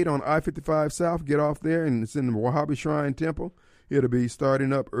 88 on I-55 South. Get off there, and it's in the Wahhabi Shrine Temple. It'll be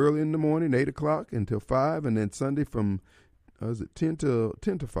starting up early in the morning, 8 o'clock until 5, and then Sunday from, 10 to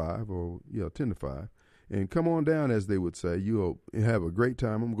 5, or, 10 to 5. And come on down, as they would say. You'll have a great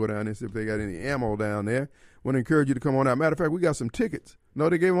time. I'm going to go down there and see if they got any ammo down there. Want to encourage you to come on out. Matter of fact, we got some tickets. No,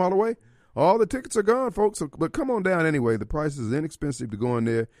 they gave them all away? All the tickets are gone, folks, but come on down anyway. The price is inexpensive to go in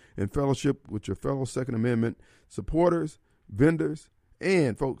there and fellowship with your fellow Second Amendment supporters, vendors,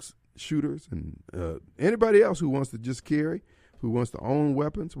 and, folks, shooters, and anybody else who wants to just carry, who wants to own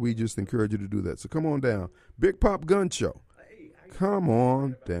weapons. We just encourage you to do that. So come on down. Big Pop Gun Show. Come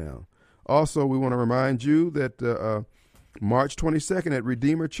on down. Also, we want to remind you that March 22nd at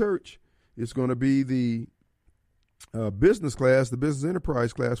Redeemer Church is going to be the business class, the business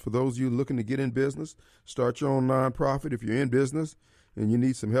enterprise class for those of you looking to get in business, start your own nonprofit. If you're in business and you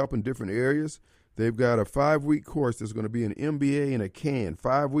need some help in different areas, they've got a 5-week course that's going to be an MBA in a can,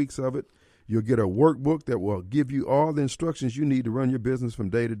 5 weeks of it. You'll get a workbook that will give you all the instructions you need to run your business from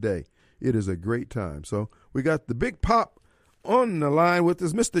day to day. It is a great time. So we got the Big Pop on the line with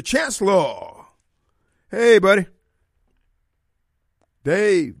us, Mr. Chancellor. Hey, buddy.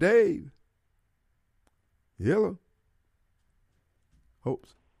 Dave. Hello.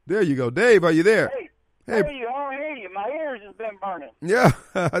 Hopes. There you go. Dave, are you there? Hey. I don't hear you. My ears has been burning. Yeah,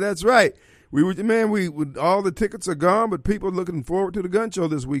 that's right. We all the tickets are gone, but people are looking forward to the gun show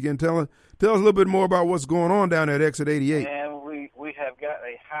this weekend. Tell us a little bit more about what's going on down at Exit 88. And we have got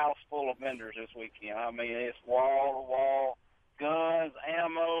a house full of vendors this weekend. I mean, it's wall-to-wall, guns,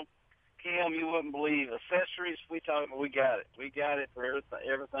 ammo. Kim, you wouldn't believe accessories. We got it. We got it for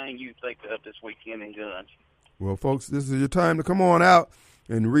everything you think of this weekend in guns. Well, folks, this is your time to come on out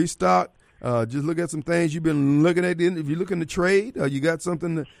and restock. Just look at some things you've been looking at. If you're looking to trade, you got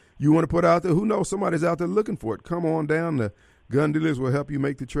something that you want to put out there, who knows, somebody's out there looking for it. Come on down. The gun dealers will help you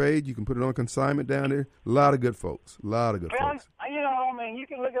make the trade. You can put it on consignment down there. A lot of good folks. Folks. You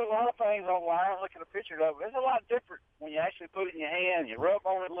can look at a lot of things online, look at a picture of it. It's a lot different when you actually put it in your hand, you rub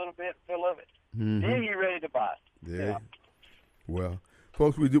on it a little bit, feel of it. Mm-hmm. Then you're ready to buy it. Yeah. Well,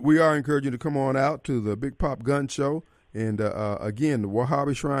 folks, we are encouraging you to come on out to the Big Pop Gun Show. And, again, the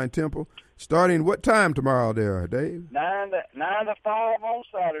Wahhabi Shrine Temple. Starting what time tomorrow there, Dave? 9 to 5 on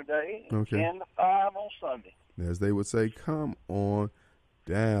Saturday and 10 to 5 on Sunday. As they would say, come on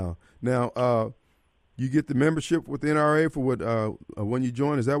down. Now, you get the membership with the NRA for what when you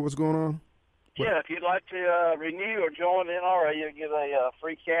join. Is that what's going on? Yeah, if you'd like to renew or join the NRA, you'll get a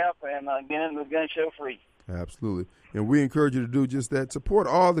free cap and get into the gun show free. Absolutely. And we encourage you to do just that. Support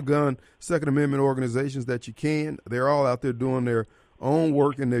all the gun Second Amendment organizations that you can. They're all out there doing their own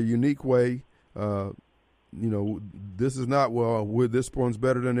work in their unique way. This is not, this one's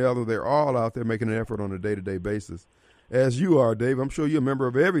better than the other. They're all out there making an effort on a day-to-day basis. as you are, Dave. I'm sure you're a member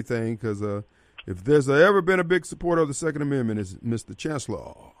of everything because if there's ever been a big supporter of the Second Amendment, it's Mr.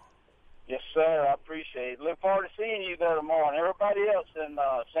 Chancellor. Yes, sir. I appreciate it. Look forward to seeing you there tomorrow and everybody else in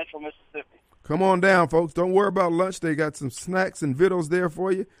Central Mississippi. Come on down, folks. Don't worry about lunch. They got some snacks and victuals there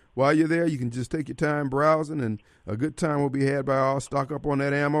for you. While you're there, you can just take your time browsing, and a good time will be had by all. Stock up on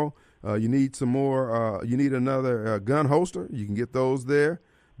that ammo. You need some more. You need another gun holster. You can get those there.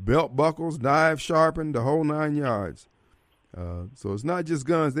 Belt buckles, knives sharpened, the whole 9 yards. So it's not just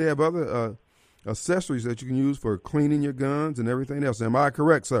guns. They have other accessories that you can use for cleaning your guns and everything else. Am I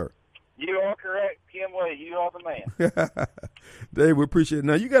correct, sir? You are correct, Kim Wade. You are the man. Dave, we appreciate it.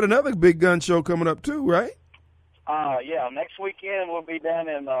 Now, you got another big gun show coming up, too, right? Yeah, next weekend we'll be down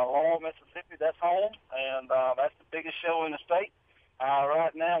in Laurel, Mississippi. That's home, and that's the biggest show in the state.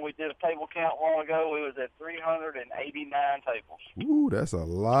 Right now, we did a table count a while ago. We was at 389 tables. Ooh, that's a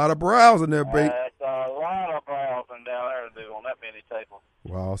lot of browsing there, babe. That's a lot of browsing down there to do on that many tables.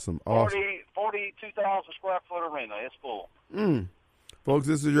 Wow, awesome. 42,000 square foot arena. It's full. Folks,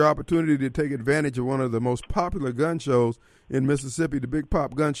 this is your opportunity to take advantage of one of the most popular gun shows in Mississippi, the Big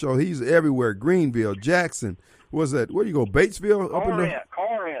Pop Gun Show. He's everywhere. Greenville, Jackson. What's that? Where you go? Batesville?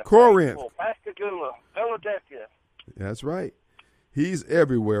 Corinth. Pascagoula. Philadelphia. That's right. He's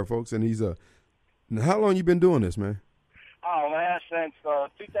everywhere, folks, and he's Now, how long you been doing this, man? Oh, man, since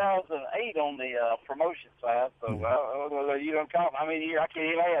 2008 on the promotion side. So you don't count how many years I can't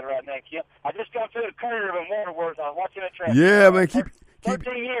even add right now, Kim. I just got through the curve in Waterworth. I was watching a track. Yeah, man. Keep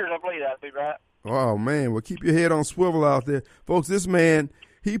 13 years, I believe that'd be right. Oh, man. Well, keep your head on swivel out there. Folks, this man,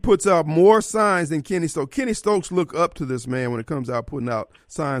 he puts out more signs than Kenny Stokes. Kenny Stokes look up to this man when it comes out putting out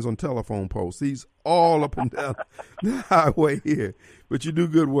signs on telephone posts. He's all up and down the highway here. But you do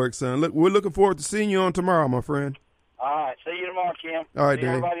good work, son. Look, we're looking forward to seeing you on tomorrow, my friend. All right. See you tomorrow, Kim. All right, see Dave.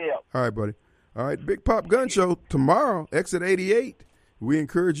 everybody else. All right, buddy. All right, Big Pop Gun Show tomorrow, exit 88. We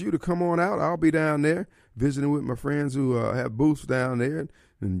encourage you to come on out. I'll be down there visiting with my friends who have booths down there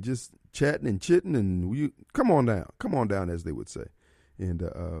and just chatting and chitting. And come on down. Come on down, as they would say. And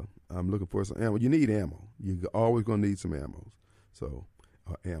I'm looking for some ammo. You need ammo. You're always going to need some ammo. So,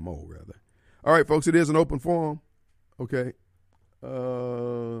 ammo, rather. All right, folks, it is an open forum. Okay.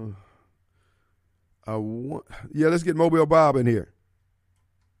 Let's get Mobile Bob in here.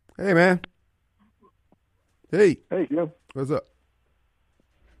 Hey, man. Hey. Hey, Kim. What's up?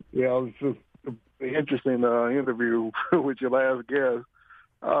 Yeah, it was just an interesting interview with your last guest.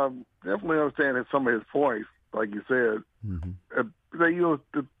 Definitely understanding some of his points, like you said. Mm-hmm.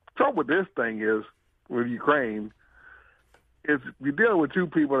 The trouble with this thing is, with Ukraine, is you're dealing with two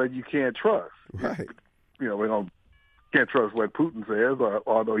people that you can't trust. Right. We can't trust what Putin says,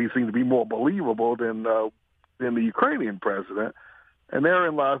 although he seems to be more believable than the Ukrainian president. And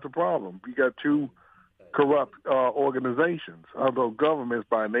therein lies the problem. You got two corrupt organizations, although governments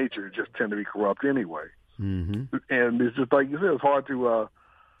by nature just tend to be corrupt anyway. Mm-hmm. And it's just like you said, it's hard to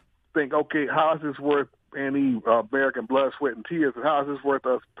think, okay, how is this worth any American blood, sweat, and tears, and how is this worth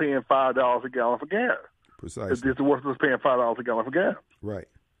us paying $5 a gallon for gas? Precisely. It's worth us paying $5 a gallon for gas. Right.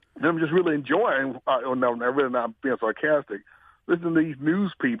 And I'm just really enjoying, really not being sarcastic, listening to these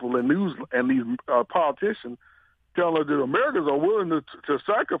news people and these politicians telling us that Americans are willing to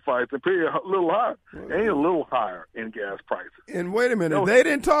sacrifice and pay a little higher. Ain't a little higher in gas prices. And wait a minute, they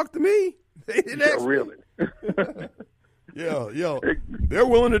didn't talk to me. They didn't ask really. Yo, they're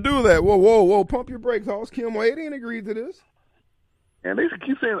willing to do that. Whoa, pump your brakes, Hoss. Kim Wade ain't agreed to this. And they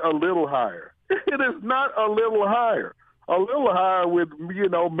keep saying a little higher. It is not a little higher. A little higher with, maybe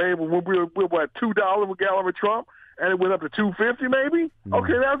when we're what, $2 a gallon with Trump, and it went up to $2.50 maybe? Mm-hmm.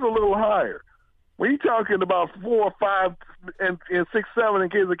 Okay, that's a little higher. When you're talking about 4, 5, and 6, 7 in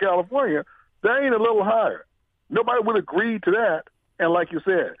case of California, that ain't a little higher. Nobody would agree to that. And like you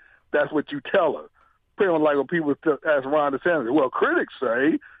said, that's what you tell us. Feeling like when people ask Ron DeSantis, well, critics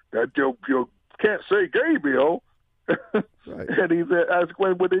say that you can't say gay bill. Right. And he said, ask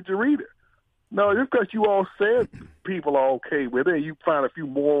when did you read it? No, just because you all said people are okay with it, and you find a few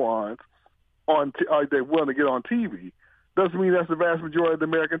morons they're willing to get on TV, doesn't mean that's the vast majority of the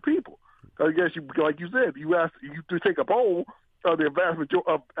American people. I guess like you said, you to take a poll of the vast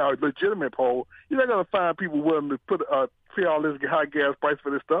majority of a legitimate poll, you're not going to find people willing to pay all this high gas price for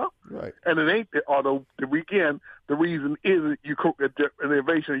this stuff. Right. And it ain't. Although the reason isn't the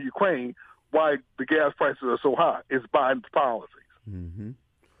invasion of Ukraine. Why the gas prices are so high? It's Biden's policies. Mm-hmm.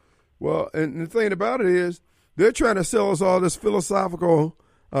 Well, and the thing about it is, they're trying to sell us all this philosophical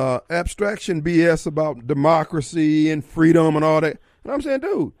abstraction BS about democracy and freedom and all that. And I'm saying,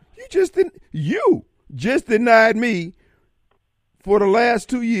 dude, you just denied me for the last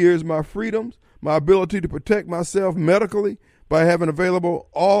 2 years my freedoms, my ability to protect myself medically by having available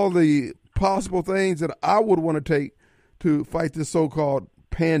all the possible things that I would want to take to fight this so-called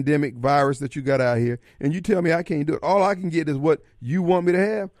pandemic virus that you got out here, and you tell me I can't do it. All I can get is what you want me to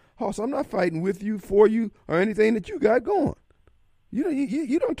have. Hoss, I'm not fighting with you, for you, or anything that you got going.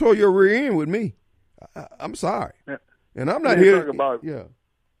 You don't tore your rear end with me. I'm sorry. Yeah. And I'm not here. Yeah.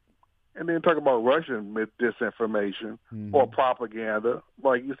 And then talk about Russian disinformation or propaganda.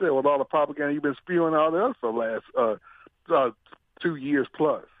 Like you said, with all the propaganda you've been spewing out at us for the last 2 years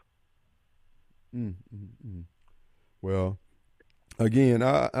plus. Well, again,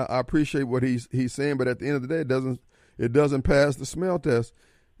 I appreciate what he's saying, but at the end of the day, it doesn't pass the smell test.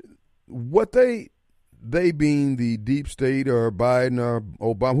 What they being the deep state or Biden or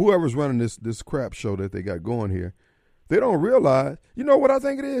Obama, whoever's running this crap show that they got going here, they don't realize. You know what I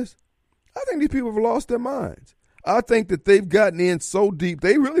think it is? I think these people have lost their minds. I think that they've gotten in so deep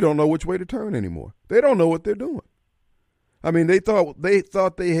they really don't know which way to turn anymore. They don't know what they're doing. I mean, they thought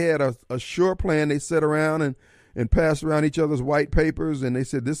they had a sure plan. They sat around and passed around each other's white papers, and they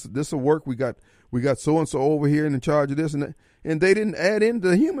said this will work. We got so and so over here in charge of this and that. And they didn't add in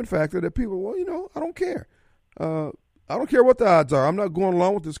the human factor that people, well, I don't care. I don't care what the odds are. I'm not going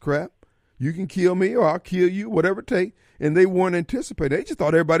along with this crap. You can kill me or I'll kill you, whatever it takes. And they weren't anticipating. They just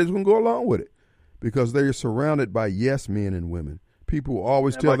thought everybody was going to go along with it because they're surrounded by yes men and women. People will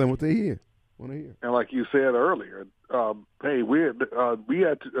always tell them what they want to hear. And like you said earlier, hey,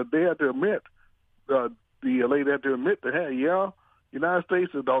 they had to admit, the lady had to admit that, hey, United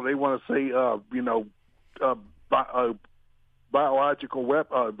States, though they want to say, biological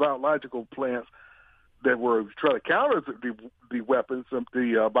plants that were trying to counter the weapons,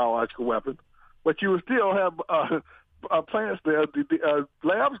 the biological weapons, but you would still have plants there,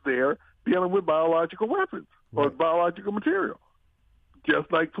 labs there dealing with biological weapons or biological material,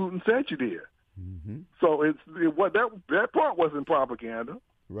 just like Putin said you did. Mm-hmm. So that part wasn't propaganda,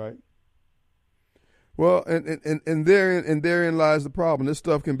 right? Well, and therein lies the problem. This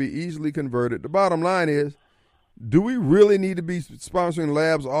stuff can be easily converted. The bottom line is, do we really need to be sponsoring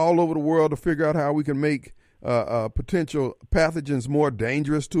labs all over the world to figure out how we can make potential pathogens more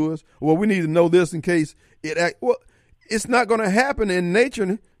dangerous to us? Well, we need to know this in case it's not going to happen in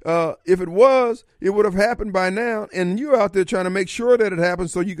nature. If it was, it would have happened by now. And you're out there trying to make sure that it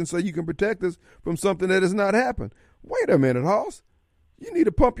happens so you can say you can protect us from something that has not happened. Wait a minute, Hoss. You need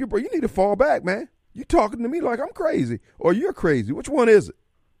to pump your brakes. You need to fall back, man. You're talking to me like I'm crazy or you're crazy. Which one is it?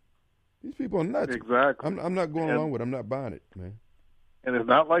 These people are nuts. Exactly. I'm not going along with it. I'm not buying it, man. And it's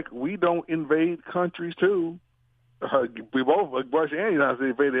not like we don't invade countries, too. We both, Russia and the United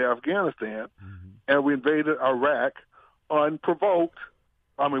States, invaded Afghanistan, and we invaded Iraq unprovoked.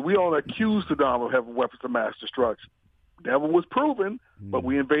 I mean, we don't accuse Saddam of having weapons of mass destruction. Never was proven, but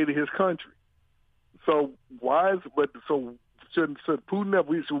we invaded his country. So should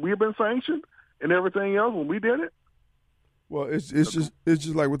Putin should we have been sanctioned and everything else when we did it? Well, it's just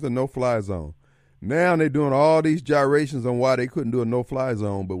like with the no-fly zone. Now they're doing all these gyrations on why they couldn't do a no-fly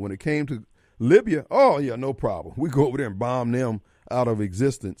zone, but when it came to Libya, oh yeah, no problem. We go over there and bomb them out of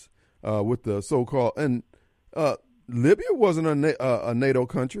existence with the so-called and Libya wasn't a NATO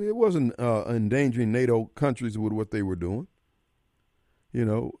country. It wasn't endangering NATO countries with what they were doing.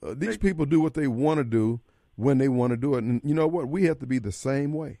 These people do what they want to do when they want to do it, and you know what? We have to be the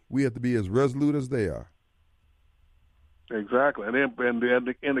same way. We have to be as resolute as they are. Exactly, and then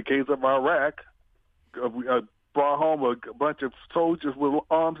in the case of Iraq, we brought home a bunch of soldiers with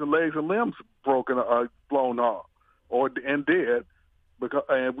arms and legs and limbs blown off, and dead,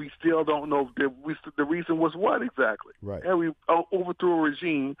 and we still don't know the reason was what exactly. Right. And we overthrew a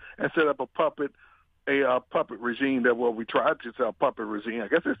regime and set up a puppet regime that we tried to set up a puppet regime. I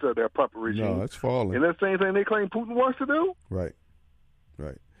guess it's still their puppet regime. No, it's falling. And that same thing they claim Putin wants to do. Right.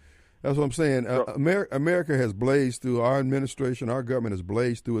 That's what I'm saying. America has blazed through, our administration, our government has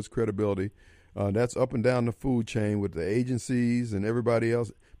blazed through its credibility. That's up and down the food chain with the agencies and everybody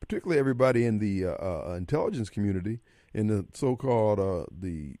else, particularly everybody in the intelligence community, in the so-called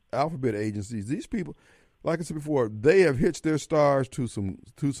the alphabet agencies. These people, like I said before, they have hitched their stars to some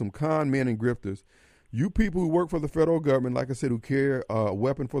con men and grifters. You people who work for the federal government, like I said, who carry a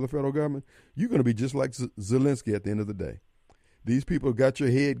weapon for the federal government, you're going to be just like Zelensky at the end of the day. These people got your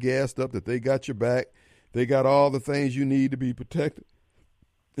head gassed up that they got your back. They got all the things you need to be protected.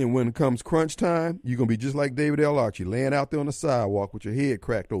 And when it comes crunch time, you're going to be just like David L. Archie, laying out there on the sidewalk with your head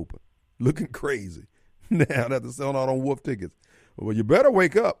cracked open, looking crazy. Now that they're selling out on wolf tickets. Well, you better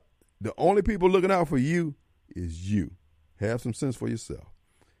wake up. The only people looking out for you is you. Have some sense for yourself.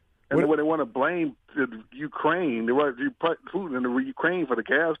 And then when they want to blame the Ukraine, they want Putin and the Ukraine for the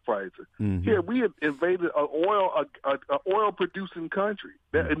gas prices. Mm-hmm. Yeah, we had invaded an oil producing country.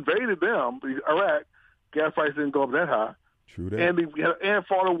 That invaded them, Iraq. Gas prices didn't go up that high. True that. And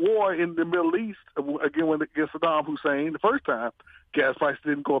fought a war in the Middle East again against Saddam Hussein the first time. Gas prices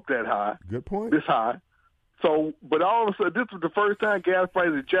didn't go up that high. Good point. This high. So, but all of a sudden, this was the first time gas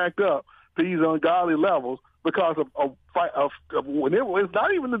prices jacked up to these ungodly levels because of when it was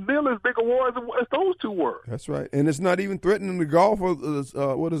not even nearly as big a war as those two were. That's right, and it's not even threatening the Gulf or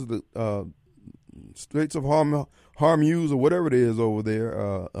what is the Straits of Hormuz or whatever it is over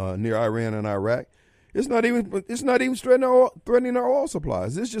there near Iran and Iraq. It's not even threatening our oil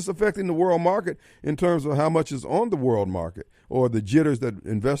supplies. It's just affecting the world market in terms of how much is on the world market or the jitters that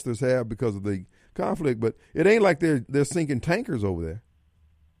investors have because of the conflict. But it ain't like they're sinking tankers over there.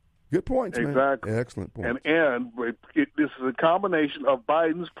 Good points, man. Exactly. Excellent points. And this is a combination of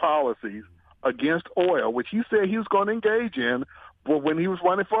Biden's policies against oil, which he said he was going to engage in, but when he was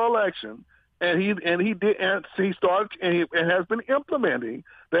running for election, and he started and has been implementing,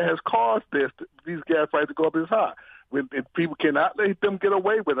 that has caused these gas prices to go up this high. When people cannot let them get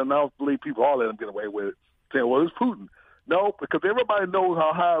away with it, and I don't believe people all let them get away with it, saying, well, it's Putin. No, because everybody knows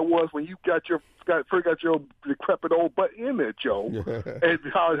how high it was when you first got your decrepit old butt in there, Joe, and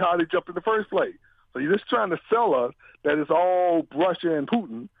how they jumped in the first place. So you're just trying to sell us that it's all Russia and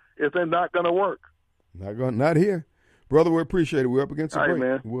Putin. If they're not going to work. Not here. Brother, we appreciate it. We're up against the break.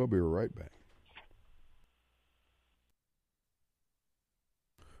 Man. We'll be right back.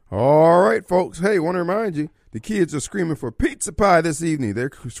 All right, folks. Hey, want to remind you, the kids are screaming for pizza pie this evening. They're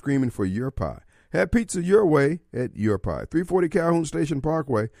screaming for your pie. Have pizza your way at Your Pie. 340 Calhoun Station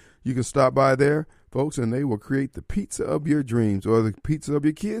Parkway. You can stop by there, folks, and they will create the pizza of your dreams or the pizza of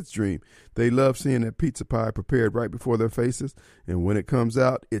your kids' dream. They love seeing that pizza pie prepared right before their faces, and when it comes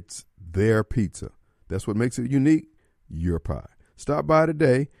out, it's their pizza. That's what makes it unique, Your Pie. Stop by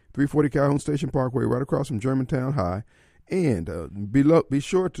today, 340 Calhoun Station Parkway, right across from Germantown High. And be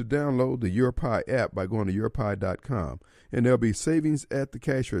sure to download the Your Pie app by going to yourpie.com. And there'll be savings at the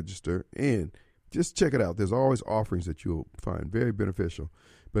cash register. And just check it out. There's always offerings that you'll find very beneficial.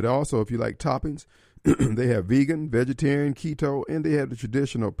 But also, if you like toppings, they have vegan, vegetarian, keto, and they have the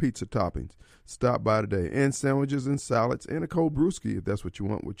traditional pizza toppings. Stop by today. And sandwiches and salads and a cold brewski if that's what you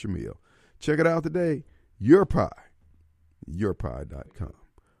want with your meal. Check it out today. Your Pie. Yourpie.com.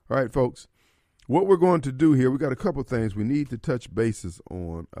 All right, folks. What we're going to do here, we got a couple things we need to touch bases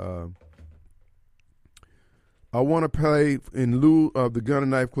on. I want to play in lieu of the Gun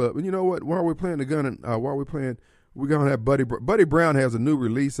and Knife Club. And you know what? While we're playing, we're going to have Buddy Brown has a new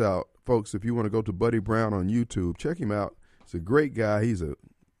release out, folks. If you want to go to Buddy Brown on YouTube, check him out. He's a great guy. He's a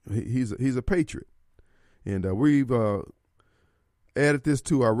patriot. And we've added this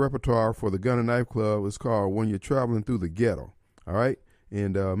to our repertoire for the Gun and Knife Club. It's called When You're Traveling Through the Ghetto. All right?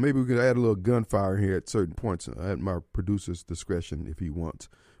 And maybe we could add a little gunfire here at certain points at my producer's discretion if he wants.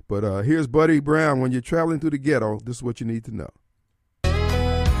 But here's Buddy Brown. When you're traveling through the ghetto, this is what you need to know.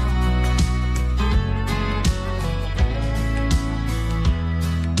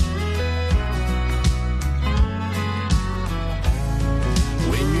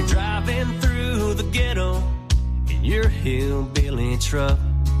 When you're driving through the ghetto in your hillbilly truck,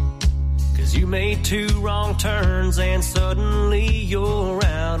 'cause you made 2 wrong turns and suddenly you're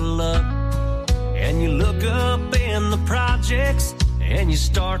out of luck. And you look up in the projects and you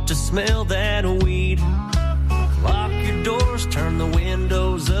start to smell that weed. Lock your doors, turn the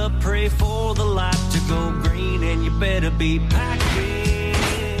windows up, pray for the light to go green, and you better be packing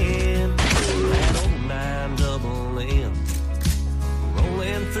that old 9-double-M.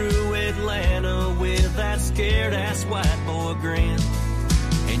 Rolling through Atlanta with that scared-ass white boy grin.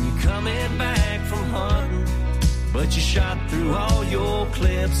 And you coming back from hunting, but you shot through all your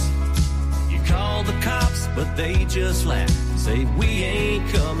clips. You call the cops, but they just laugh, say we ain't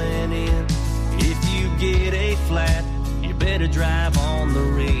coming in. If you get a flat, you better drive on the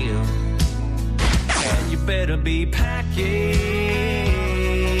rim. And you better be packing.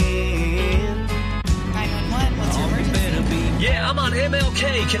 911, what's your emergency? Better be. Yeah, I'm on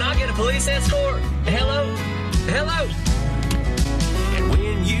MLK. Can I get a police escort? Hello? And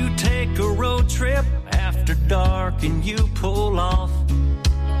when you take a road trip after dark and you pull off,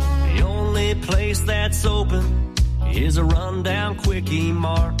 the only place that's open is a rundown quickie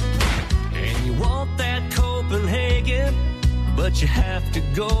mart. And you want that Copenhagen, but you have to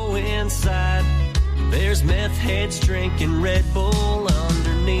go inside. There's meth heads drinking Red Bull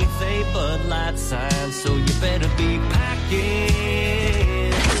underneath a Bud Light sign. So you better be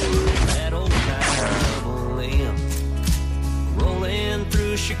packing that old 9-double-M. Rolling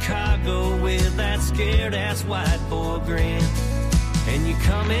through Chicago with that scared-ass white boy grin. And you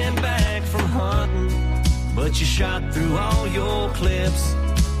coming back from hunting, but you shot through all your clips.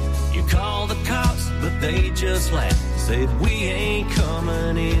 You called the cops, but they just laughed, said we ain't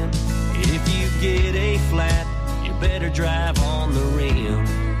coming in. If you get a flat, you better drive on the rim.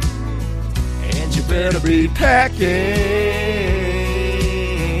 And you better be packing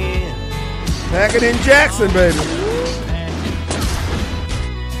in Jackson, baby.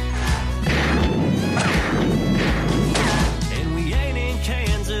 And we ain't in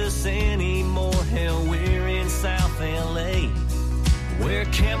Kansas anymore, hell, we're in South LA, where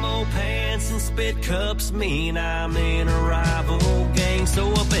camo pants and spit cups mean I'm in a rival gang. So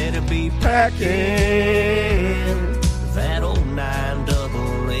I better be packing that old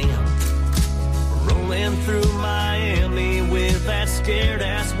 9-double-M, rolling through Miami with that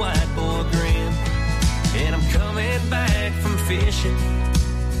scared-ass white boy grin. And I'm coming back from fishing,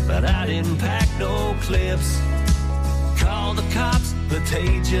 but I didn't pack no clips. Called the cops, but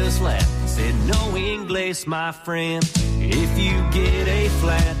they just laughed, said no English, my friend. If you get a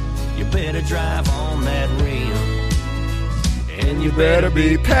flat, you better drive on that rim. And you better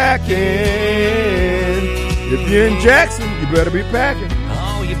be packing. If you're in Jackson, you better be packing.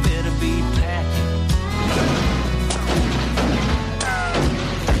 Oh, you better be packing.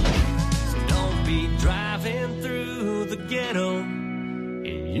 So don't be driving through the ghetto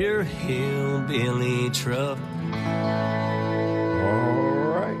in your hillbilly truck.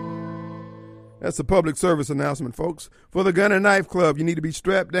 That's a public service announcement, folks. For the Gun and Knife Club, you need to be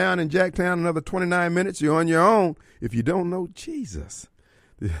strapped down in Jacktown another 29 minutes. You're on your own. If you don't know Jesus,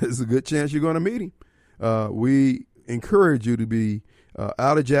 there's a good chance you're going to meet him. We encourage you to be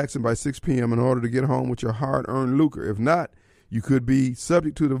out of Jackson by 6 p.m. in order to get home with your hard-earned lucre. If not, you could be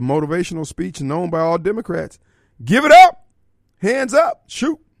subject to the motivational speech known by all Democrats. Give it up. Hands up.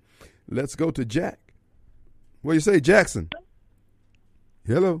 Shoot. Let's go to Jack. What do you say, Jackson?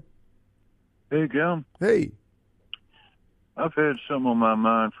 Hello. Hey, Gum. Hey. I've had some on my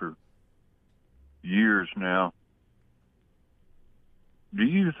mind for years now. Do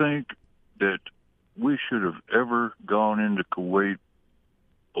you think that we should have ever gone into Kuwait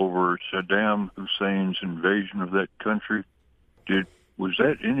over Saddam Hussein's invasion of that country? Was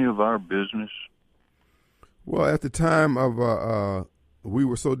that any of our business? Well, at the time of we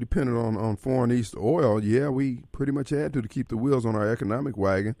were so dependent on foreign East oil, yeah, we pretty much had to keep the wheels on our economic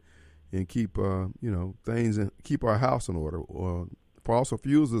wagon and keep things and keep our house in order. Fossil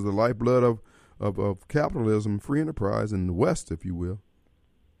fuels is the lifeblood of capitalism, free enterprise in the West, if you will.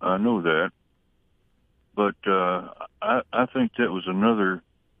 I know that, but I think that was another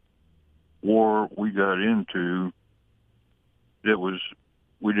war we got into. That was,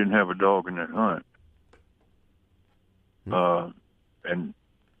 we didn't have a dog in that hunt. And,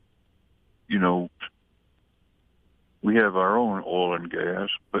 we have our own oil and gas,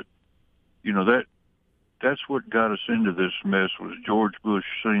 but, that's what got us into this mess was George Bush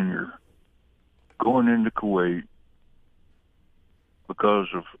Sr. going into Kuwait because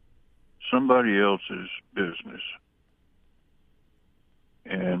of somebody else's business.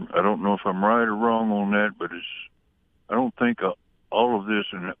 And I don't know if I'm right or wrong on that, but I don't think all of this,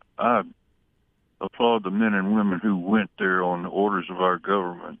 and I applaud the men and women who went there on the orders of our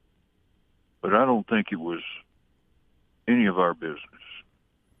government, but I don't think it was any of our business.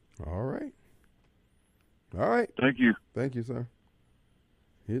 All right. All right. Thank you. Thank you, sir.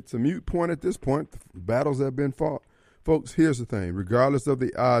 It's a moot point at this point. The battles have been fought. Folks, here's the thing. Regardless of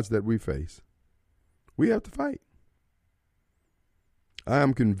the odds that we face, we have to fight. I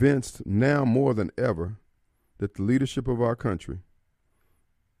am convinced now more than ever that the leadership of our country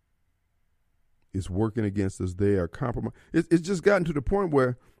is working against us. They are compromised. It's just gotten to the point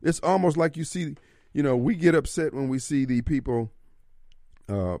where it's almost like you see, we get upset when we see the people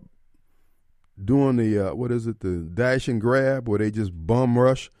doing the dash and grab, where they just bum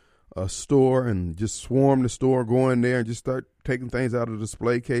rush a store and just swarm the store, go in there and just start taking things out of the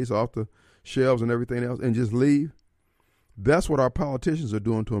display case, off the shelves and everything else, and just leave. That's what our politicians are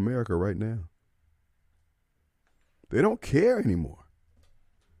doing to America right now. They don't care anymore.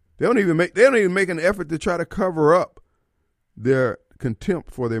 They don't even make an effort to try to cover up their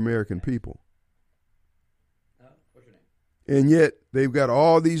contempt for the American people. And yet they've got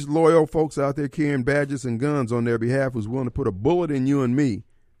all these loyal folks out there carrying badges and guns on their behalf who's willing to put a bullet in you and me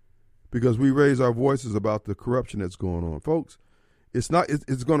because we raise our voices about the corruption that's going on. Folks, it's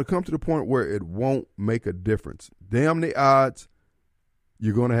going to come to the point where it won't make a difference. Damn the odds,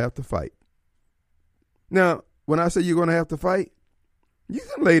 you're going to have to fight. Now, when I say you're going to have to fight, you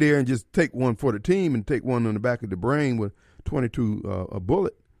can lay there and just take one for the team and take one on the back of the brain with a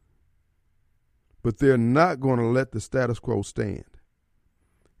bullet. But they're not going to let the status quo stand.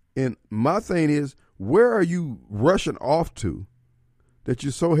 And my thing is, where are you rushing off to that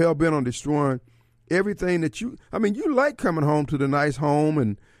you're so hell-bent on destroying everything that you like coming home to the nice home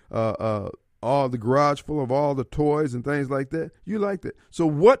and all the garage full of all the toys and things like that. You like that. So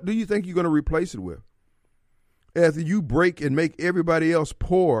what do you think you're going to replace it with? After you break and make everybody else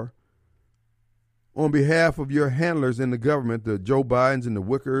poor on behalf of your handlers in the government, the Joe Bidens and the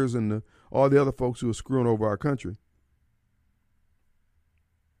Wickers and all the other folks who are screwing over our country.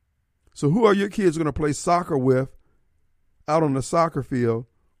 So who are your kids going to play soccer with out on the soccer field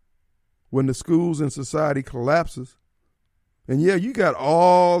when the schools and society collapses? And yeah, you got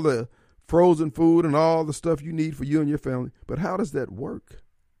all the frozen food and all the stuff you need for you and your family, but how does that work?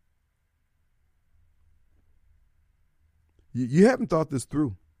 You haven't thought this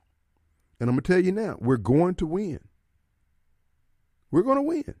through. And I'm going to tell you now, we're going to win. We're going to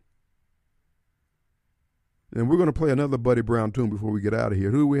win. And we're going to play another Buddy Brown tune before we get out of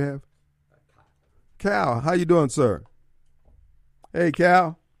here. Who do we have? Cal, how you doing, sir? Hey,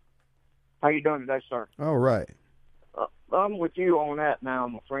 Cal. How you doing today, sir? All right. I'm with you on that now,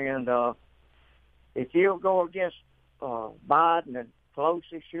 my friend. If you'll go against Biden and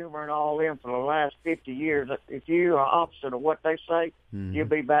Pelosi, Schumer, and all them for the last 50 years, if you are opposite of what they say, you'll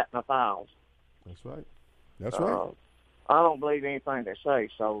be batting 1,000. That's right. That's right. I don't believe anything they say,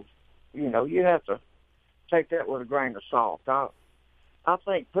 so, you have to take that with a grain of salt. I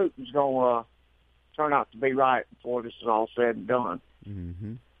think Putin's going to turn out to be right before this is all said and done.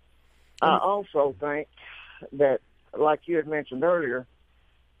 Mm-hmm. I also think that, like you had mentioned earlier,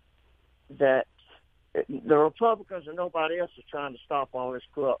 that the Republicans and nobody else is trying to stop all this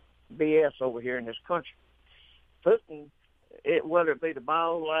corrupt BS over here in this country. Putin, whether it be the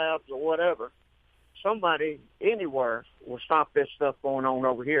biolabs or whatever, somebody anywhere will stop this stuff going on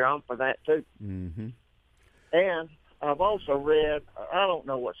over here. I'm for that too. Mm-hmm. And I've also read, I don't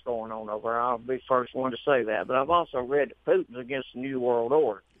know what's going on over there. I'll be the first one to say that. But I've also read that Putin's against the New World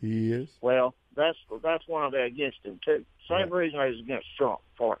Order. He is? Well, that's why they're against him, too. Same reason I was against Trump,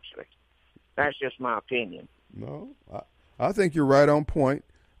 fortunately. That's just my opinion. No, I think you're right on point.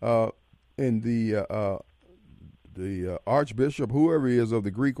 And the Archbishop, whoever he is, of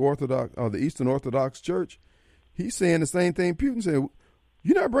the Greek Orthodox, or the Eastern Orthodox Church, he's saying the same thing Putin said.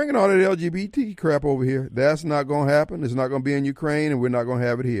 You're not bringing all that LGBT crap over here. That's not going to happen. It's not going to be in Ukraine, and we're not going to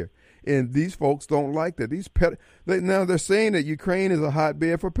have it here. And these folks don't like that. Now they're saying that Ukraine is a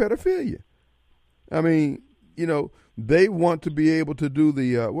hotbed for pedophilia. I mean, they want to be able to do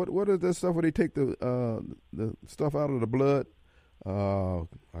the what is that stuff where they take the stuff out of the blood?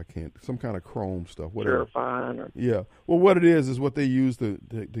 Some kind of chrome stuff. Whatever. Purifying. Yeah. Well, what it is what they use to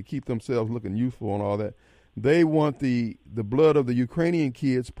keep themselves looking youthful and all that. They want the blood of the Ukrainian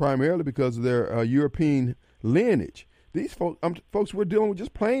kids primarily because of their European lineage. These folks, we're dealing with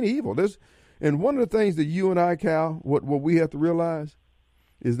just plain evil. And one of the things that you and I, Cal, what we have to realize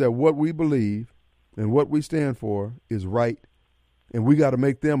is that what we believe and what we stand for is right. And we got to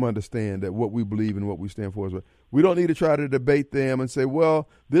make them understand that what we believe and what we stand for is right. We don't need to try to debate them and say, well,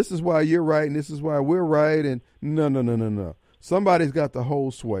 this is why you're right and this is why we're right. And no. Somebody's got the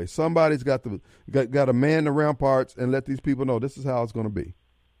whole sway. Somebody's got to man the ramparts and let these people know this is how it's going to be.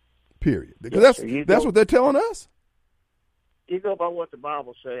 Period. Because that's what they're telling us. You go by what the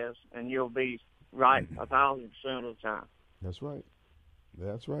Bible says, and you'll be right 1,000% of the time. That's right.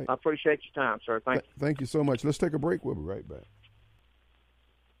 That's right. I appreciate your time, sir. Thank you so much. Let's take a break. We'll be right back.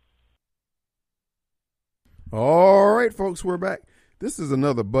 All right, folks, we're back. This is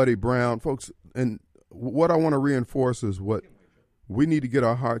another Buddy Brown, folks, and what I want to reinforce is what we need to get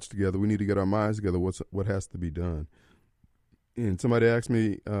our hearts together. We need to get our minds together. What has to be done. And somebody asked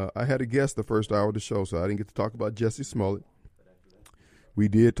me, I had a guest the first hour of the show, so I didn't get to talk about Jesse Smollett. We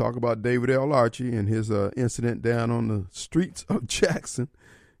did talk about David L. Archie and his incident down on the streets of Jackson.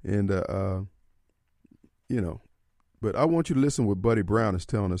 And, but I want you to listen what Buddy Brown is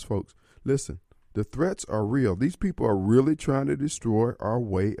telling us, folks. Listen, the threats are real. These people are really trying to destroy our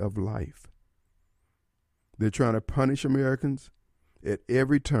way of life. They're trying to punish Americans at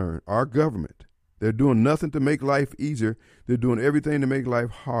every turn. Our government, they're doing nothing to make life easier. They're doing everything to make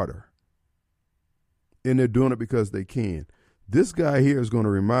life harder. And they're doing it because they can. This guy here is going to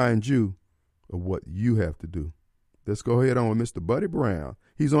remind you of what you have to do. Let's go ahead on with Mr. Buddy Brown.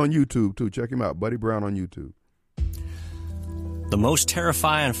 He's on YouTube, too. Check him out, Buddy Brown on YouTube. The most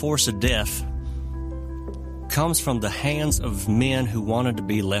terrifying force of death comes from the hands of men who wanted to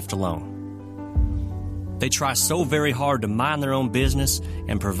be left alone. They try so very hard to mind their own business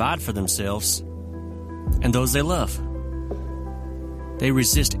and provide for themselves and those they love. They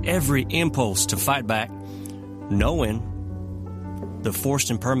resist every impulse to fight back, knowing the forced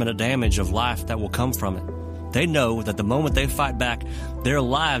and permanent damage of life that will come from it. They know that the moment they fight back, their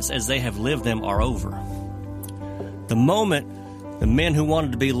lives as they have lived them are over. The moment the men who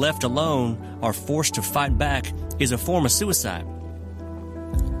wanted to be left alone are forced to fight back is a form of suicide.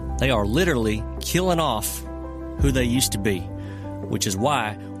 They are literally killing off who they used to be, which is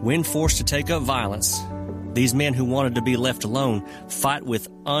why, when forced to take up violence, these men who wanted to be left alone fight with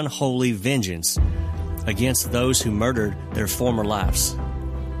unholy vengeance against those who murdered their former lives.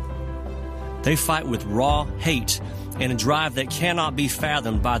 They fight with raw hate and a drive that cannot be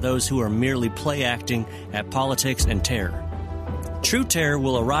fathomed by those who are merely play acting at politics and terror. True terror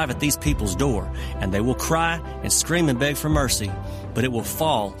will arrive at these people's door, and they will cry and scream and beg for mercy, but it will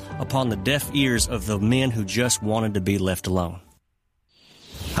fall upon the deaf ears of the men who just wanted to be left alone.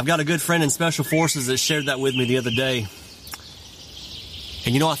 I've got a good friend in Special Forces that shared that with me the other day.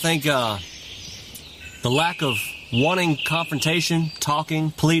 And I think the lack of wanting confrontation,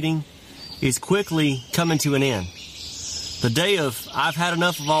 talking, pleading, is quickly coming to an end. The day of I've had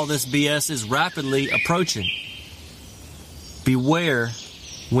enough of all this BS is rapidly approaching. Beware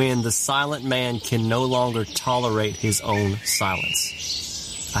when the silent man can no longer tolerate his own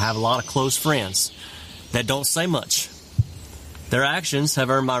silence. I have a lot of close friends that don't say much. Their actions have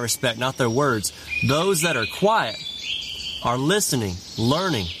earned my respect, not their words. Those that are quiet are listening,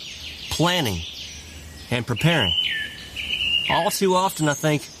 learning, planning, and preparing. All too often, I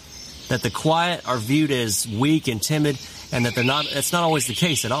think that the quiet are viewed as weak and timid, and that it's not always the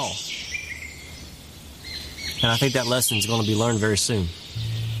case at all. And I think that lesson is going to be learned very soon.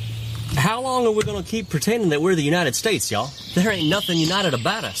 How long are we going to keep pretending that we're the United States, y'all? There ain't nothing united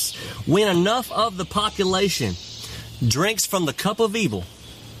about us. When enough of the population drinks from the cup of evil,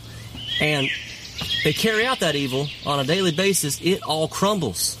 and they carry out that evil on a daily basis, it all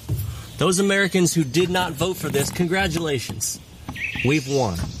crumbles. Those Americans who did not vote for this, congratulations. We've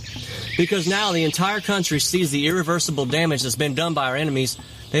won. Because now the entire country sees the irreversible damage that's been done by our enemies.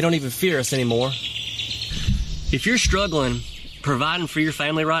 They don't even fear us anymore. If you're struggling providing for your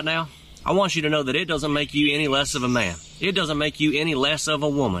family right now, I want you to know that it doesn't make you any less of a man. It doesn't make you any less of a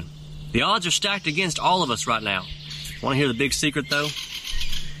woman. The odds are stacked against all of us right now. Want to hear the big secret, though?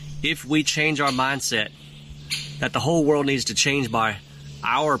 If we change our mindset that the whole world needs to change by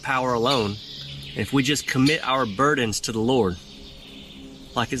our power alone, if we just commit our burdens to the Lord,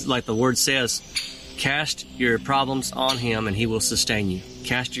 like the word says, cast your problems on Him and He will sustain you.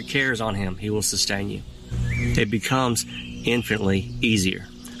 Cast your cares on Him, He will sustain you. It becomes infinitely easier.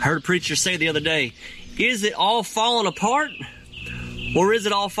 I heard a preacher say the other day, is it all falling apart or is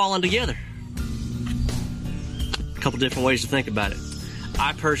it all falling together? A couple different ways to think about it.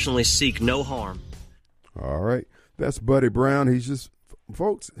 I personally seek no harm. All right. That's Buddy Brown. He's just,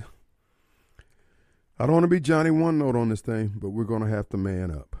 folks, I don't want to be Johnny One Note on this thing, but we're going to have to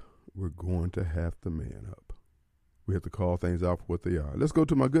man up. We're going to have to man up. We have to call things out for what they are. Let's go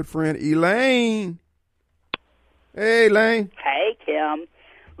to my good friend, Elaine. Hey, Elaine. Hey, Kim.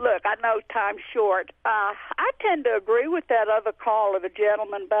 Look, I know time's short. I tend to agree with that other caller, the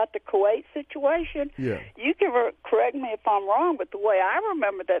gentleman, about the Kuwait situation. Yeah. You can correct me if I'm wrong, but the way I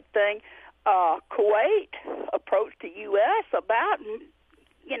remember that thing, Kuwait approached the U.S. about,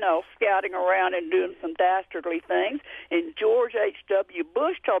 scouting around and doing some dastardly things, and George H.W.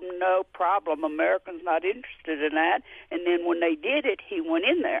 Bush told them, no problem, Americans not interested in that, and then when they did it, he went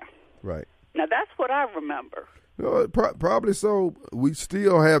in there. Right. Now, that's what I remember. Probably so. We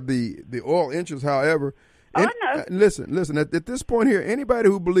still have the oil interests, however. I know. Listen, at this point here, anybody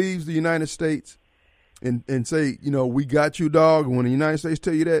who believes the United States and say, we got you, dog, and when the United States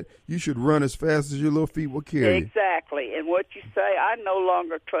tell you that, you should run as fast as your little feet will carry you. Exactly. And what you say, I no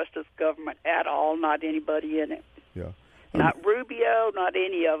longer trust this government at all, not anybody in it. Yeah. Not Rubio, not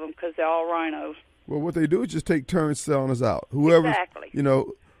any of them, because they're all rhinos. Well, what they do is just take turns selling us out. Exactly.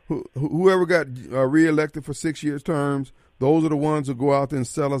 Whoever got reelected for 6-year terms, those are the ones who go out there and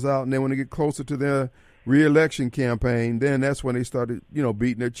sell us out. And then when they get closer to their reelection campaign, then that's when they started,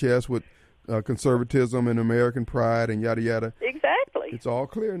 beating their chest with conservatism and American pride and yada, yada. Exactly. It's all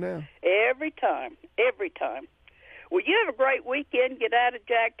clear now. Every time. Well, you have a great weekend. Get out of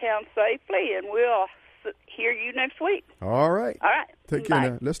Jacktown safely, and we'll hear you next week. All right. All right. Take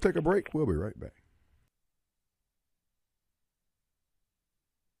care now. Let's take a break. We'll be right back.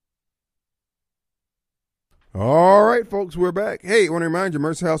 All right, folks, we're back. Hey, I want to remind you,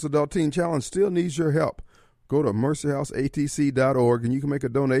 Mercy House Adult Teen Challenge still needs your help. Go to mercyhouseatc.org, and you can make a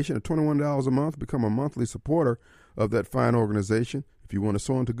donation of $21 a month, become a monthly supporter of that fine organization. If you want to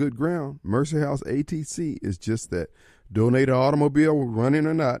sow into good ground, Mercy House ATC is just that. donate an automobile, running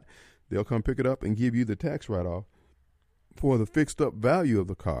or not. They'll come pick it up and give you the tax write-off for the fixed-up value of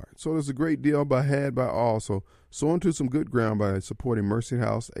the car. So there's a great deal had by all. So sow into some good ground by supporting Mercy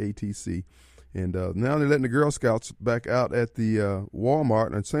House ATC. And now they're letting the Girl Scouts back out at the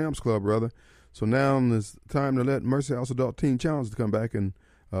Walmart and Sam's Club, rather. So now it's time to let Mercy House Adult Teen Challenge come back and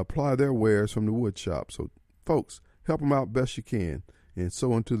apply their wares from the wood shop. So, folks, help them out best you can and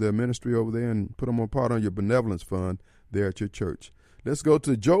sow into their ministry over there and put them on part on your benevolence fund there at your church. Let's go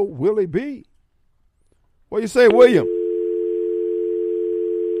to Joe Willie B. What do you say, William?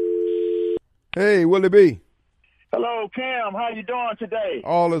 Hey, Willie B. Hello, Kim. How you doing today?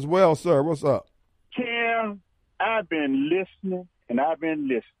 All is well, sir. What's up? Kim, I've been listening, and I've been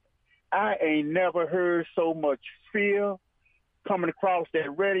listening. I ain't never heard so much fear coming across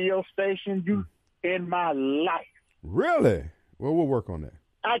that radio station in my life. Really? Well, we'll work on that.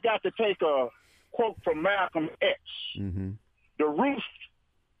 I got to take a quote from Malcolm X. Mm-hmm.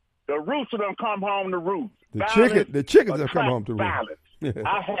 The rooster done come home to roost. The chickens have come home to roost.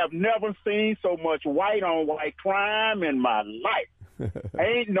 I have never seen so much white on white crime in my life.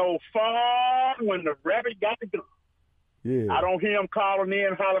 Ain't no fun when the rabbit got the gun. Yeah. I don't hear him calling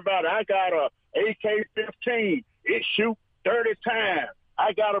in hollering about it. I got a AK-15. It shoot 30 times.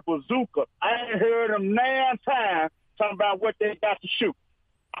 I got a bazooka. I ain't heard them 9 times talking about what they got to shoot.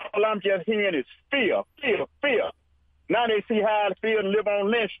 All I'm just hearing is fear, fear, fear. Now they see how I feel to live on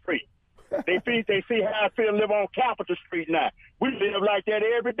Lynch Street. They see how I feel to live on Capitol Street now. We live like that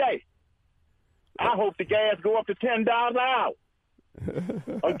every day. I hope the gas go up to $10 an hour,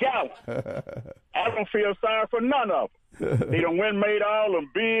 a gallon. I don't feel sorry for none of them. They done went and made all them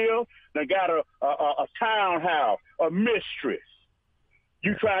bills. They got a townhouse, a mistress.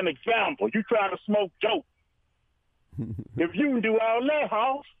 You trying to gamble. You trying to smoke dope. If you can do all that,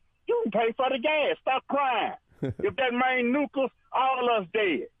 house, you can pay for the gas. Stop crying. If that man nuke us, all of us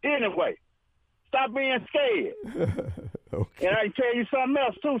dead. Anyway, stop being scared. Okay. And I can tell you something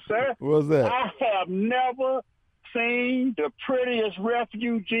else, too, sir. What's that? I have never seen the prettiest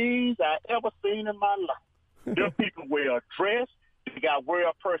refugees I ever seen in my life. Them people wear dress. They got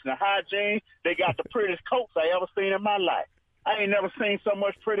real personal hygiene. They got the prettiest coats I ever seen in my life. I ain't never seen so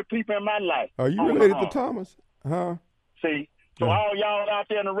much pretty people in my life. Are you related to Thomas? Huh? See, so all y'all out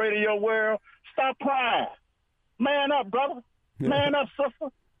there in the radio world, stop crying. Man up, brother. Man up,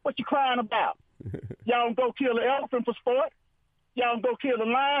 sister. What you crying about? Y'all don't go kill the elephant for sport. Y'all don't go kill the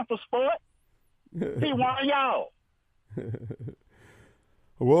lion for sport. He one of y'all.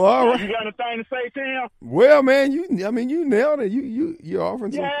 Well, all right. You got anything to say to him? Well, man, you nailed it. You're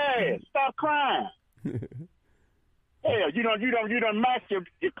offering some. Yeah, stop crying. Hell, you don't max your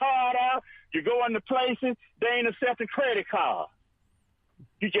card out. You go into places, they ain't accepting credit cards.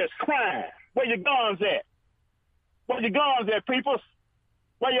 You just crying. Where your guns at? Where your guns at, people?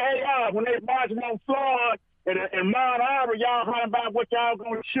 Where your AR? When they marching on Floyd and Mount Arbor, y'all talking about what y'all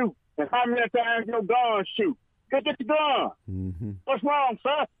going to shoot and how many times your guns shoot. Get your gun. Mm-hmm. What's wrong,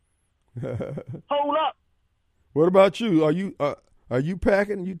 sir? Hold up. What about you? Are you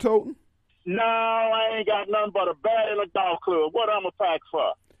packing? You toting? No, I ain't got nothing but a bat and a golf club. What I'm a pack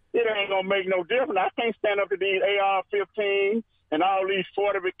for? It ain't gonna make no difference. I can't stand up to these AR-15 and all these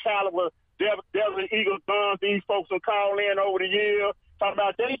 40 caliber Desert Eagle guns these folks will call in over the years talking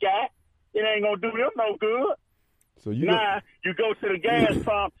about they got. It ain't gonna do them no good. So you go to the gas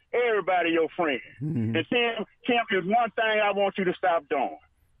pump, everybody your friend. Mm-hmm. And Tim, there's one thing I want you to stop doing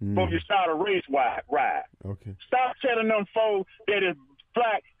before you start a race ride. Okay. Stop telling them folks that it's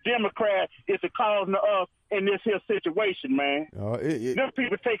black Democrat is the cause of us in this here situation, man. Them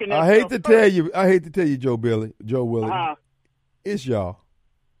people taking that I hate to tell you, Joe Willie. It's y'all.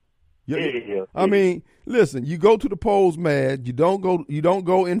 Yeah. I mean, listen, you go to the polls mad, you don't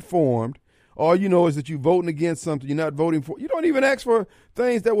go informed. All you know is that you're voting against something you're not voting for. You don't even ask for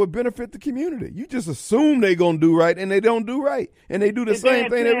things that would benefit the community. You just assume they're going to do right, and they don't do right. And they do the same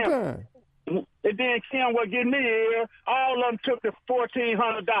thing every time. And then, Kim, what get me is all of them took the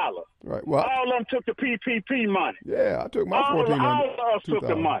 $1,400. Right. Well, all of them took the PPP money. Yeah, I took my $1,400. All of us took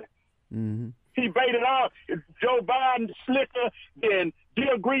the money. Mm-hmm. He baited out Joe Biden slicker than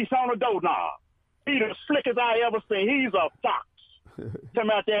deal grease on a doorknob. He the slickest I ever seen. He's a fox. Talking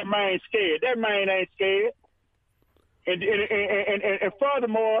about that man scared. That man ain't scared. And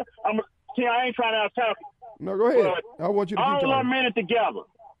furthermore, I ain't trying to out-talk. No, go ahead. I want you to keep talking. All of them in it together.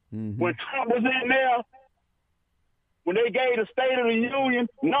 Mm-hmm. When Trump was in there, when they gave the State of the Union,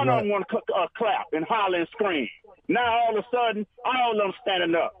 none of them want to clap and holler and scream. Now all of a sudden, all of them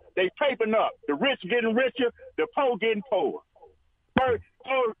standing up. They papering up. The rich getting richer, the poor getting poorer.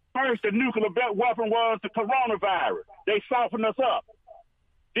 First, the nuclear weapon was the coronavirus. They softened us up.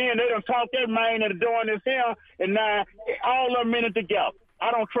 Then they done talked that man into doing this here, and now all of them in it together.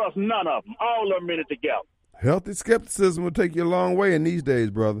 I don't trust none of them. All of them in it together. Healthy skepticism will take you a long way in these days,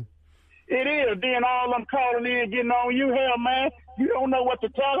 brother. It is. Then all of them calling in, getting on you. Hell, man, you don't know what to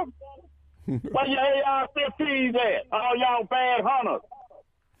tell them. Where your AR-15s at? All y'all bad hunters.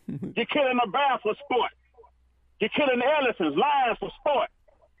 You're killing a bear for sport. You're killing elephants, lions for sport.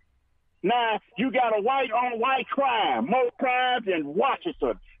 Now, you got a white-on-white crime. More crimes in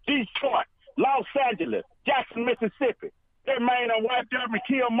Washington, Detroit, Los Angeles, Jackson, Mississippi. That man done wiped up and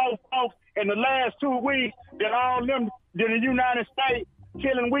killed more folks in the last 2 weeks than all them in the United States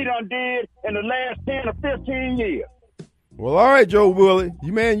killing we done did in the last 10 or 15 years. Well, all right, Joe Willie.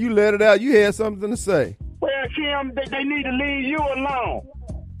 You let it out. You had something to say. Well, Kim, they need to leave you alone.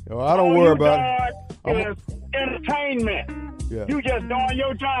 Oh, I don't worry about it. It's entertainment. Yeah. You just doing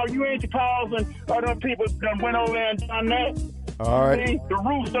your job. You ain't the cause, and other people done went over there and done that. All right. See, the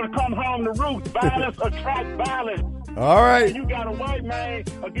roots done come home to roots. Violence attract violence. All right. And you got a white man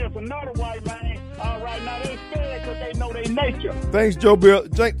against another white man. All right, now they scared because they know their nature. Thanks, Joe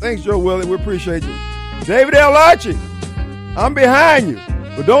Willie. We appreciate you. David L. Archie, I'm behind you.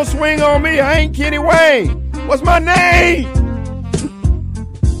 But don't swing on me. I ain't Kenny Wayne. What's my name?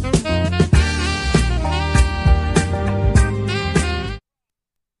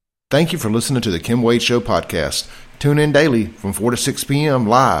 Thank you for listening to the Kim Wade Show podcast. Tune in daily from 4 to 6 p.m.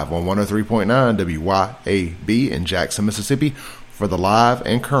 live on 103.9 WYAB in Jackson, Mississippi for the live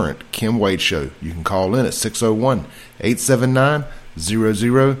and current Kim Wade Show. You can call in at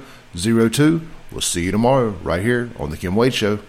 601-879-0002. We'll see you tomorrow right here on the Kim Wade Show.